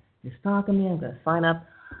 you're stalking me, I'm going to sign up.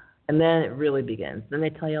 And then it really begins. Then they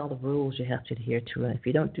tell you all the rules you have to adhere to. And if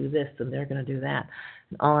you don't do this, then they're going to do that.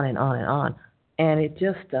 And on and on and on. And it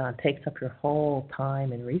just takes up your whole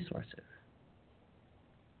time and resources.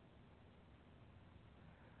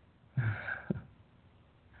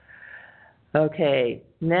 Okay,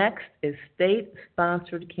 next is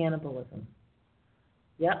state-sponsored cannibalism.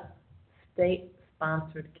 Yep,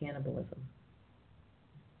 state-sponsored cannibalism.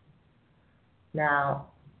 Now,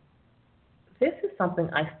 this is something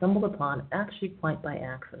I stumbled upon actually quite by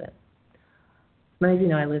accident. Many of you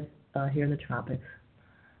know I live here in the tropics.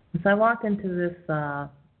 And so I walked into this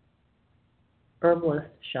herbalist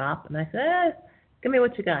shop, and I said, give me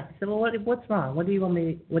what you got. He said, well, what's wrong? What do you want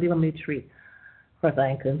me to treat? Of course,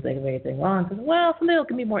 I couldn't think of anything wrong. I said, well, something will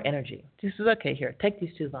give me more energy. She said, okay, here, take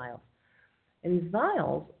these 2 vials. And these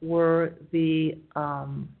vials were the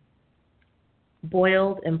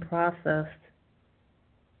boiled and processed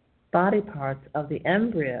body parts of the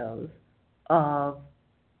embryos of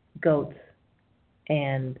goats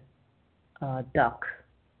and ducks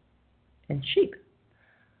and sheep.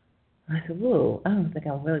 I said, whoa, I don't think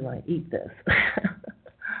I really want to eat this.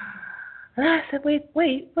 And I said, wait.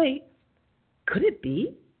 Could it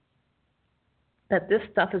be that this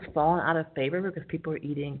stuff has fallen out of favor because people are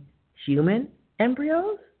eating human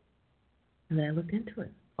embryos? And then I looked into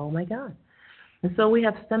it. Oh, my God. And so we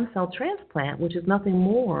have stem cell transplant, which is nothing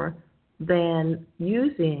more than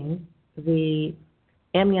using the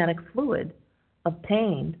amniotic fluid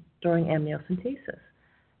obtained during amniocentesis.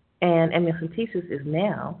 And amniocentesis is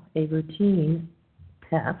now a routine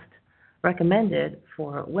test recommended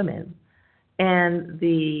for women. And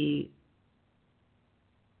the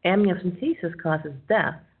amniocentesis causes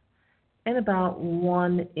death in about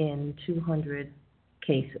 1 in 200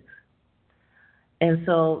 cases. And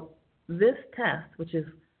so this test, which is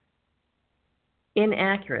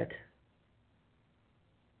inaccurate,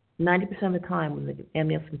 90% of the time when the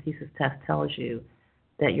amniocentesis test tells you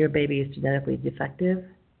that your baby is genetically defective,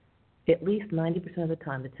 at least 90% of the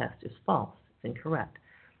time the test is false. It's incorrect.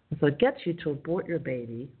 And so it gets you to abort your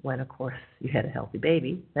baby when, of course, you had a healthy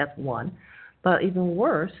baby. That's one. But even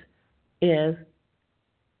worse is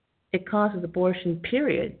it causes abortion,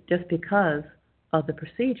 period, just because of the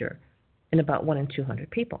procedure in about 1 in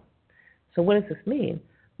 200 people. So what does this mean?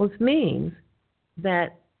 Well, this means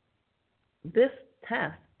that this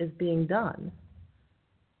test is being done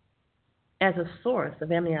as a source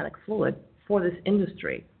of amniotic fluid for this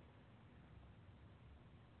industry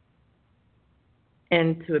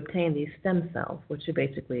and to obtain these stem cells, which are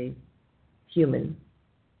basically human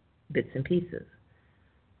bits and pieces.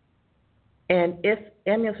 And if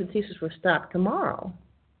amniocentesis were stopped tomorrow,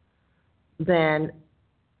 then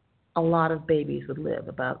a lot of babies would live,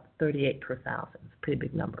 about 38 per thousand, it's a pretty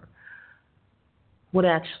big number, would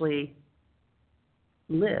actually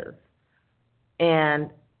live.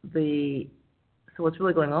 And so what's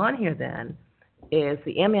really going on here then is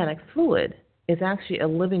the amniotic fluid is actually a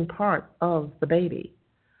living part of the baby.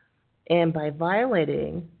 And by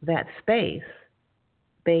violating that space,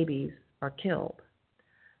 babies are killed.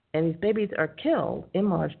 And these babies are killed in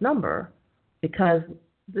large number because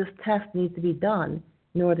this test needs to be done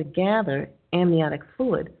in order to gather amniotic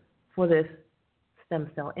fluid for this stem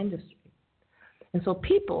cell industry. And so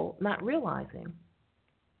people, not realizing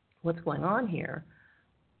what's going on here,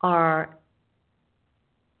 are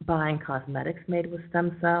buying cosmetics made with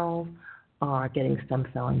stem cells, are getting stem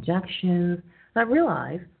cell injections, not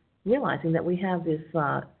realizing that we have this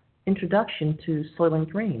introduction to Soylent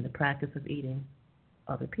Green, the practice of eating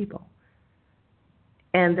other people.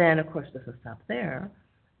 And then, of course, it doesn't stop there.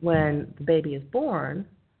 When the baby is born,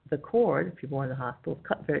 the cord, if you're born in the hospital, is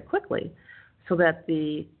cut very quickly so that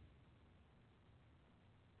the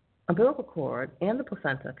umbilical cord and the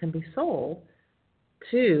placenta can be sold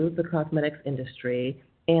to the cosmetics industry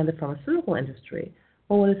and the pharmaceutical industry.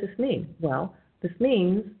 Well, what does this mean? Well, this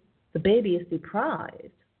means the baby is deprived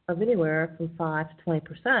of anywhere from 5 to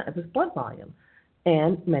 20% of his blood volume.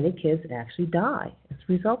 And many kids actually die as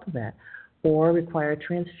a result of that, or require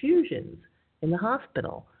transfusions in the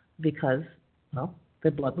hospital because, well,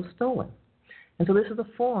 their blood was stolen. And so this is a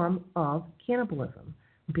form of cannibalism.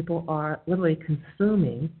 People are literally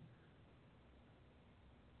consuming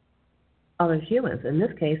other humans. In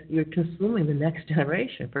this case, you're consuming the next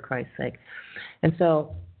generation, for Christ's sake. And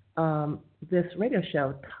so this radio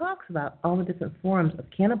show talks about all the different forms of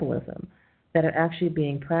cannibalism that are actually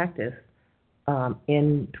being practiced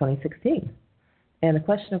in 2016. And the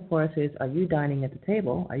question, of course, is, are you dining at the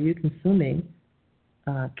table? Are you consuming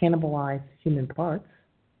cannibalized human parts?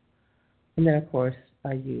 And then, of course,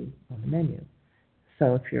 are you on the menu?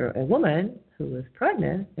 So if you're a woman who is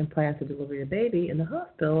pregnant and plans to deliver a baby in the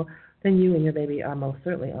hospital, then you and your baby are most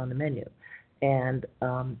certainly on the menu. And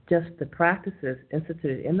just the practices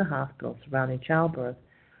instituted in the hospital surrounding childbirth,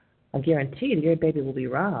 I guarantee that your baby will be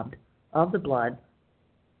robbed of the blood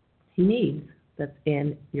he needs that's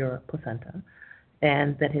in your placenta,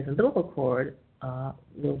 and that his umbilical cord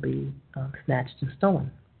will be snatched and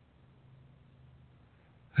stolen.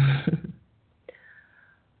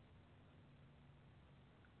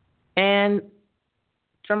 And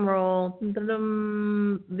drum roll,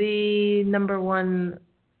 the number one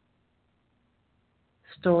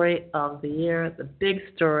story of the year, the big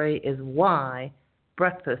story, is why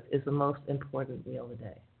breakfast is the most important meal of the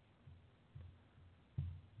day.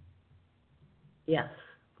 Yes,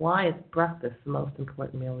 why is breakfast the most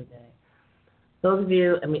important meal of the day? Those of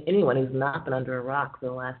you, anyone who's not been under a rock for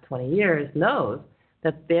the last 20 years knows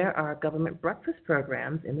that there are government breakfast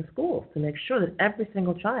programs in the schools to make sure that every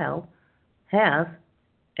single child has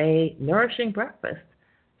a nourishing breakfast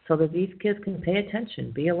so that these kids can pay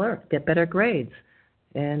attention, be alert, get better grades,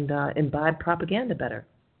 and imbibe propaganda better.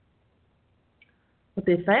 What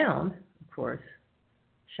they found, of course,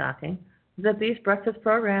 shocking, is that these breakfast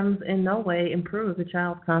programs in no way improve the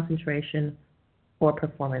child's concentration or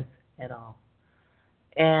performance at all.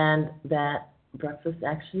 And that breakfast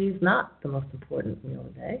actually is not the most important meal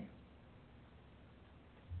of the day.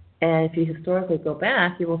 And if you historically go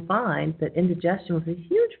back, you will find that indigestion was a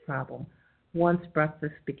huge problem once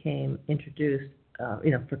breakfast became introduced,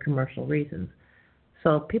 for commercial reasons.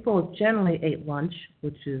 So people generally ate lunch,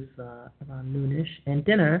 which is around noonish, and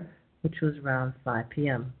dinner, which was around 5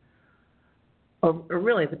 p.m. Or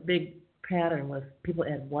really, the big pattern was people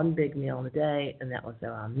had one big meal in the day, and that was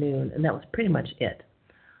around noon, and that was pretty much it.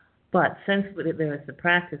 But since there was the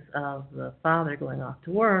practice of the father going off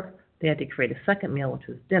to work, they had to create a second meal, which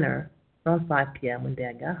was dinner, around 5 p.m. when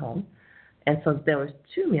Dad got home. And so there was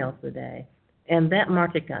 2 meals a day, and that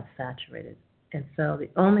market got saturated. And so the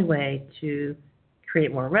only way to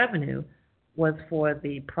create more revenue was for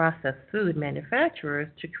the processed food manufacturers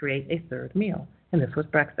to create a third meal, and this was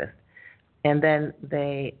breakfast. And then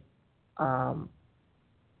they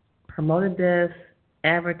promoted this,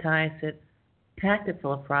 advertised it, packed it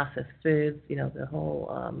full of processed foods, the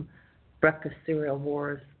whole breakfast cereal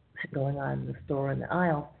wars going on in the store and the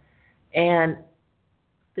aisles. And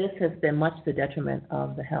this has been much to the detriment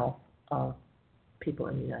of the health of people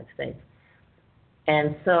in the United States.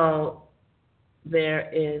 And so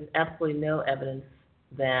there is absolutely no evidence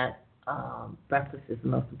that breakfast is the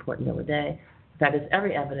most important meal of the day. In fact, there's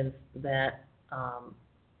every evidence that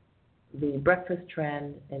the breakfast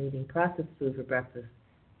trend and eating processed food for breakfast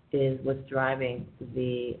is what's driving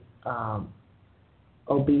the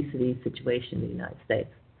obesity situation in the United States.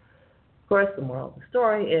 Of course, the moral of the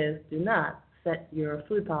story is do not set your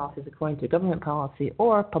food policies according to government policy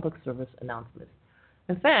or public service announcements.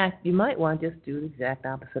 In fact, you might want to just do the exact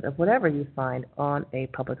opposite of whatever you find on a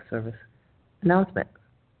public service announcement.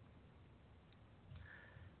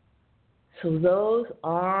 So those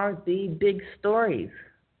are the big stories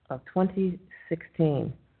of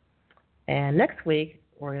 2016. And next week,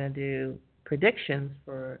 we're going to do predictions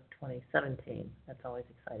for 2017. That's always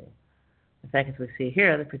exciting. In fact, as we see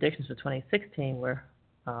here, the predictions for 2016 were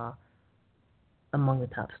among the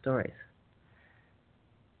top stories.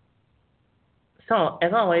 So,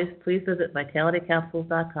 as always, please visit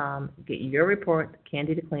vitalitycapsules.com, get your report,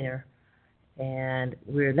 Candida Cleaner, and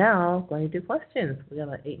we're now going to do questions. We have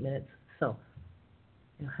about 8 minutes, so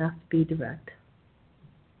you'll have to be direct.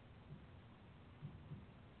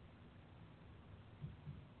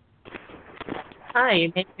 Hi,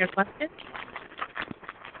 you making your question?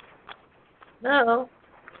 Hello?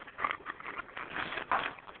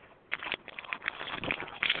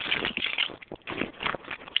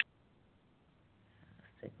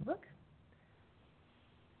 Let's take a look.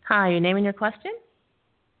 Hi, your name and your question?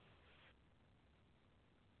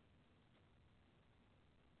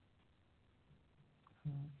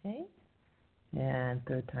 Okay. And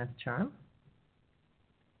third time's the charm.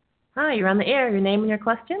 Hi, you're on the air. Your name and your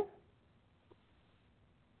question?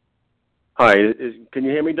 Hi, can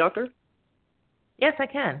you hear me, Doctor? Yes, I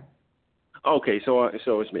can. Okay, so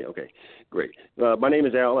it's me. Okay, great. My name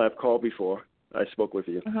is Al. I've called before. I spoke with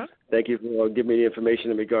you. Uh-huh. Thank you for giving me the information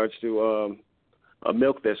in regards to a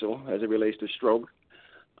milk thistle as it relates to stroke.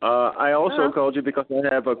 I also called you because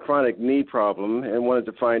I have a chronic knee problem and wanted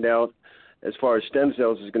to find out, as far as stem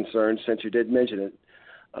cells is concerned, since you did mention it,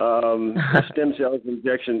 the stem cells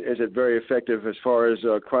injection, is it very effective as far as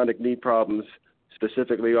chronic knee problems,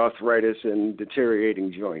 specifically arthritis and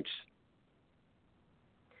deteriorating joints?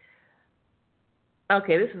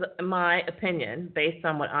 Okay, this is my opinion based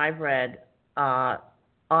on what I've read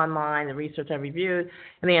online, the research I've reviewed,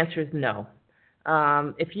 and the answer is no.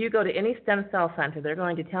 If you go to any stem cell center, they're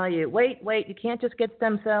going to tell you, wait, you can't just get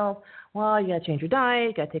stem cells. Well, you got to change your diet,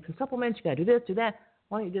 you got to take some supplements, you got to do this, do that.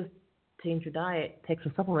 Why don't you just change your diet, take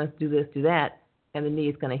some supplements, do this, do that, and the knee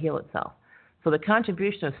is going to heal itself. So the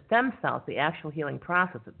contribution of stem cells, the actual healing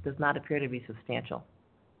process, does not appear to be substantial.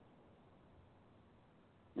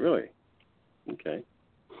 Really? Okay.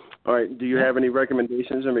 All right. Do you have any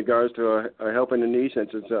recommendations in regards to helping the knee since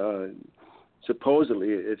it's supposedly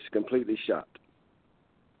it's completely shot?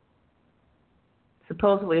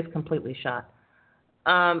 Supposedly it's completely shot.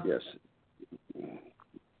 Yes.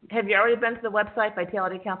 Have you already been to the website,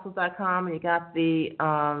 vitalitycapsules.com, and you got the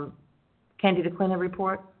Candida Cleaner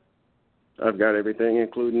report? I've got everything,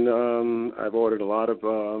 including I've ordered a lot of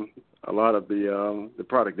the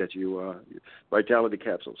product that you Vitality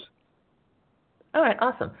capsules. All right,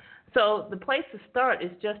 awesome. So the place to start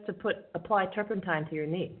is just to apply turpentine to your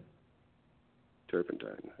knee.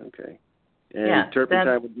 Turpentine, okay. And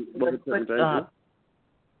turpentine what would turpentine do?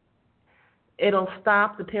 It'll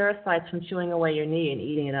stop the parasites from chewing away your knee and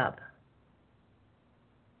eating it up.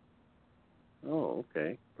 Oh,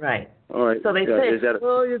 okay. Right. All right. So they say,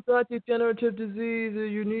 you've got degenerative disease, or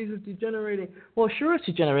your knees are degenerating. Well, sure it's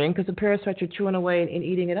degenerating because the parasites are chewing away and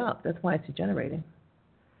eating it up. That's why it's degenerating.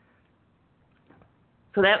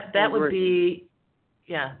 So that would be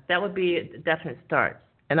a definite start.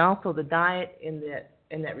 And also the diet in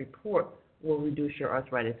that report will reduce your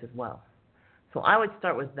arthritis as well. So I would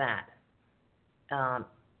start with that.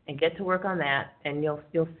 And get to work on that, and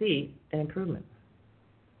you'll see an improvement.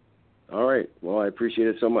 All right. Well, I appreciate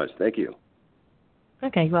it so much. Thank you.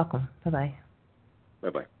 Okay, you're welcome. Bye-bye.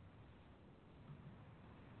 Bye-bye.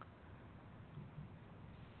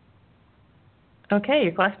 Okay,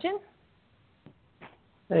 your question?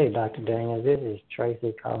 Hey, Dr. Daniel. This is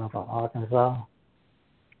Tracy calling from Arkansas.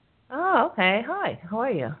 Oh, okay. Hi. How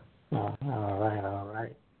are you? Oh, all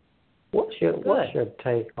right. What's your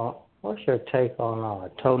take on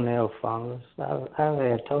toenail fungus? I've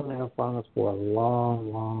had toenail fungus for a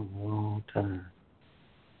long time,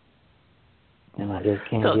 and I just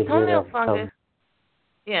can't get rid of it.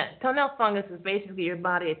 Yeah, toenail fungus is basically your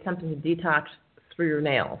body attempting to detox through your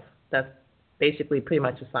nails. That's basically pretty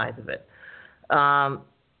much the size of it.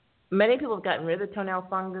 Many people have gotten rid of the toenail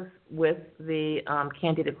fungus with the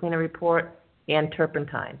Candida Cleaner report and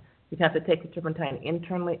turpentine. You have to take the turpentine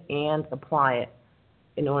internally and apply it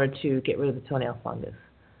in order to get rid of the toenail fungus.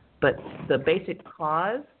 But the basic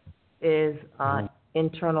cause is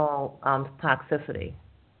internal toxicity.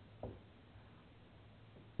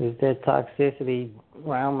 Is that toxicity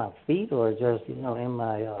around my feet or just, in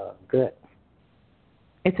my gut?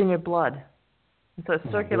 It's in your blood. And so it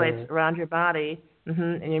circulates around your body,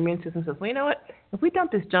 and your immune system says, well, you know what? If we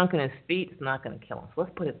dump this junk in his feet, it's not going to kill him. So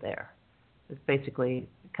let's put it there. It's basically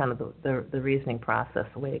kind of the reasoning process,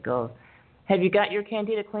 the way it goes. Have you got your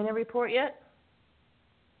Candida Cleaner report yet?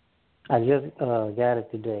 I just got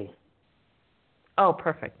it today. Oh,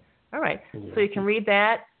 perfect. All right. Yeah. So you can read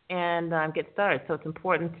that and get started. So it's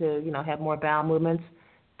important to, have more bowel movements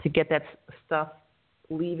to get that stuff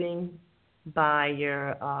leaving by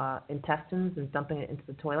your intestines and dumping it into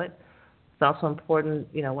the toilet. It's also important,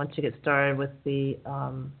 once you get started with the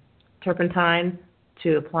turpentine,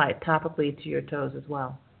 to apply it topically to your toes as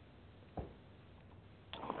well.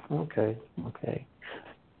 Okay.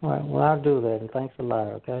 All right, well, I'll do that, and thanks a lot,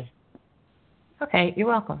 okay? Okay, you're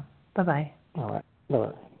welcome. Bye-bye. All right,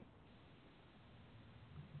 bye-bye.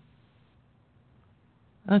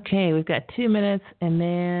 Okay, we've got 2 minutes, and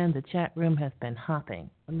then the chat room has been hopping.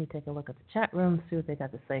 Let me take a look at the chat room, see what they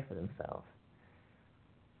got to say for themselves.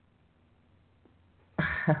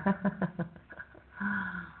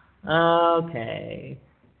 Okay.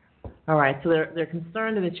 All right, so they're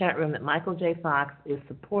concerned in the chat room that Michael J. Fox is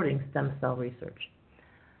supporting stem cell research.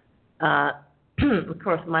 Of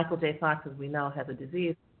course, Michael J. Fox, as we know, has a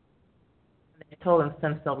disease. They told him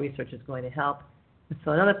stem cell research is going to help. And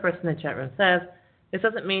so another person in the chat room says, this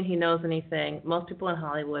doesn't mean he knows anything. Most people in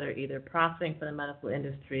Hollywood are either profiting from the medical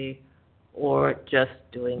industry or just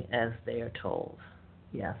doing as they are told.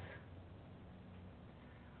 Yes.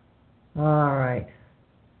 All right.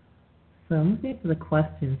 So I'm looking for the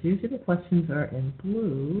questions. Usually the questions are in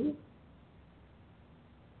blue.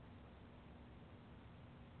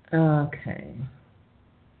 Okay.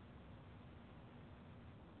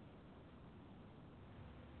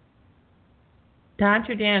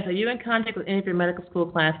 Dr. Daniels, are you in contact with any of your medical school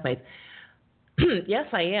classmates? Yes,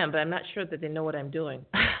 I am, but I'm not sure that they know what I'm doing.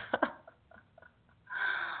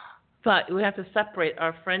 But we have to separate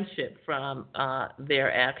our friendship from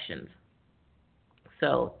their actions.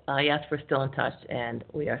 So, yes, we're still in touch, and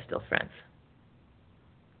we are still friends.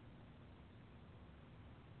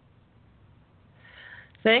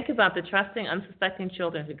 Think about the trusting, unsuspecting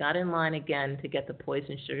children who got in line again to get the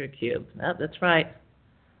poison sugar cube. Oh, that's right.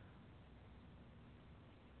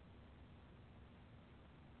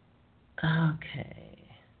 Okay.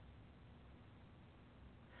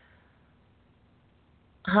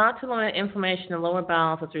 How to limit inflammation in the lower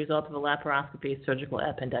bowels as a result of a laparoscopy, surgical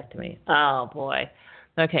appendectomy. Oh, boy.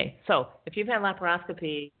 Okay, so if you've had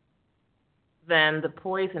laparoscopy, then the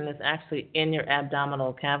poison is actually in your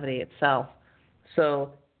abdominal cavity itself.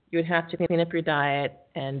 So you would have to clean up your diet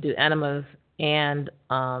and do enemas and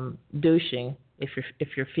douching if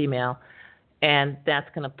you're female, and that's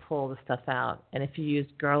going to pull the stuff out. And if you use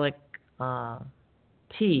garlic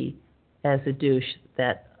tea as a douche,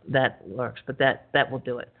 that works, but that will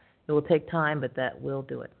do it. It will take time, but that will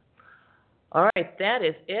do it. All right, that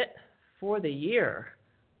is it for the year.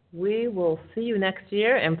 We will see you next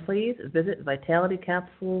year, and please visit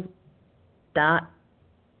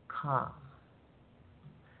vitalitycapsules.com.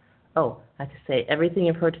 Oh, I have to say, everything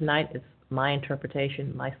you've heard tonight is my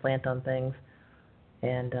interpretation, my slant on things,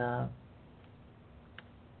 and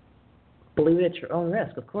believe it at your own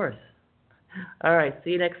risk, of course. All right,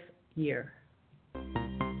 see you next year.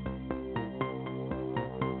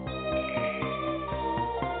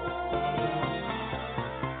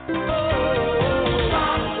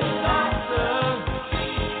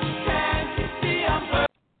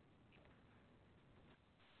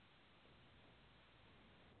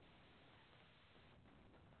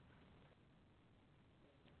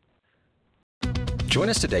 Join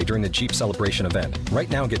us today during the Jeep Celebration event. Right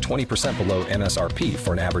now, get 20% below MSRP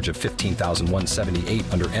for an average of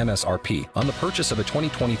 $15,178 under MSRP on the purchase of a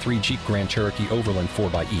 2023 Jeep Grand Cherokee Overland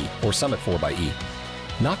 4xE or Summit 4xE.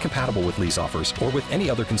 Not compatible with lease offers or with any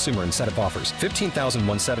other consumer incentive offers.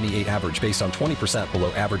 $15,178 average based on 20%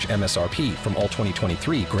 below average MSRP from all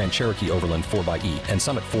 2023 Grand Cherokee Overland 4xE and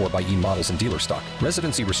Summit 4xE models in dealer stock.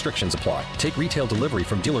 Residency restrictions apply. Take retail delivery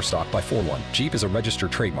from dealer stock by 4/1. Jeep is a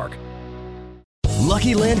registered trademark.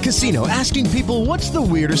 Lucky Land Casino, asking people, what's the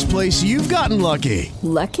weirdest place you've gotten lucky?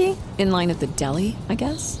 Lucky? In line at the deli, I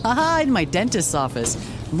guess? Aha, in my dentist's office.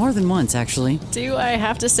 More than once, actually. Do I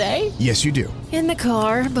have to say? Yes, you do. In the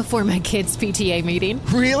car before my kids' PTA meeting.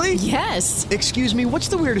 Really? Yes. Excuse me, what's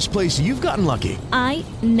the weirdest place you've gotten lucky? I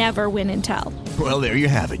never win and tell. Well, there you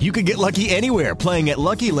have it. You can get lucky anywhere, playing at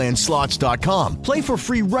LuckyLandSlots.com. Play for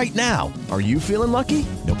free right now. Are you feeling lucky?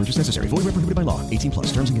 No purchase necessary. Void where prohibited by law.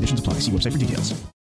 18+. Terms and conditions apply. See website for details.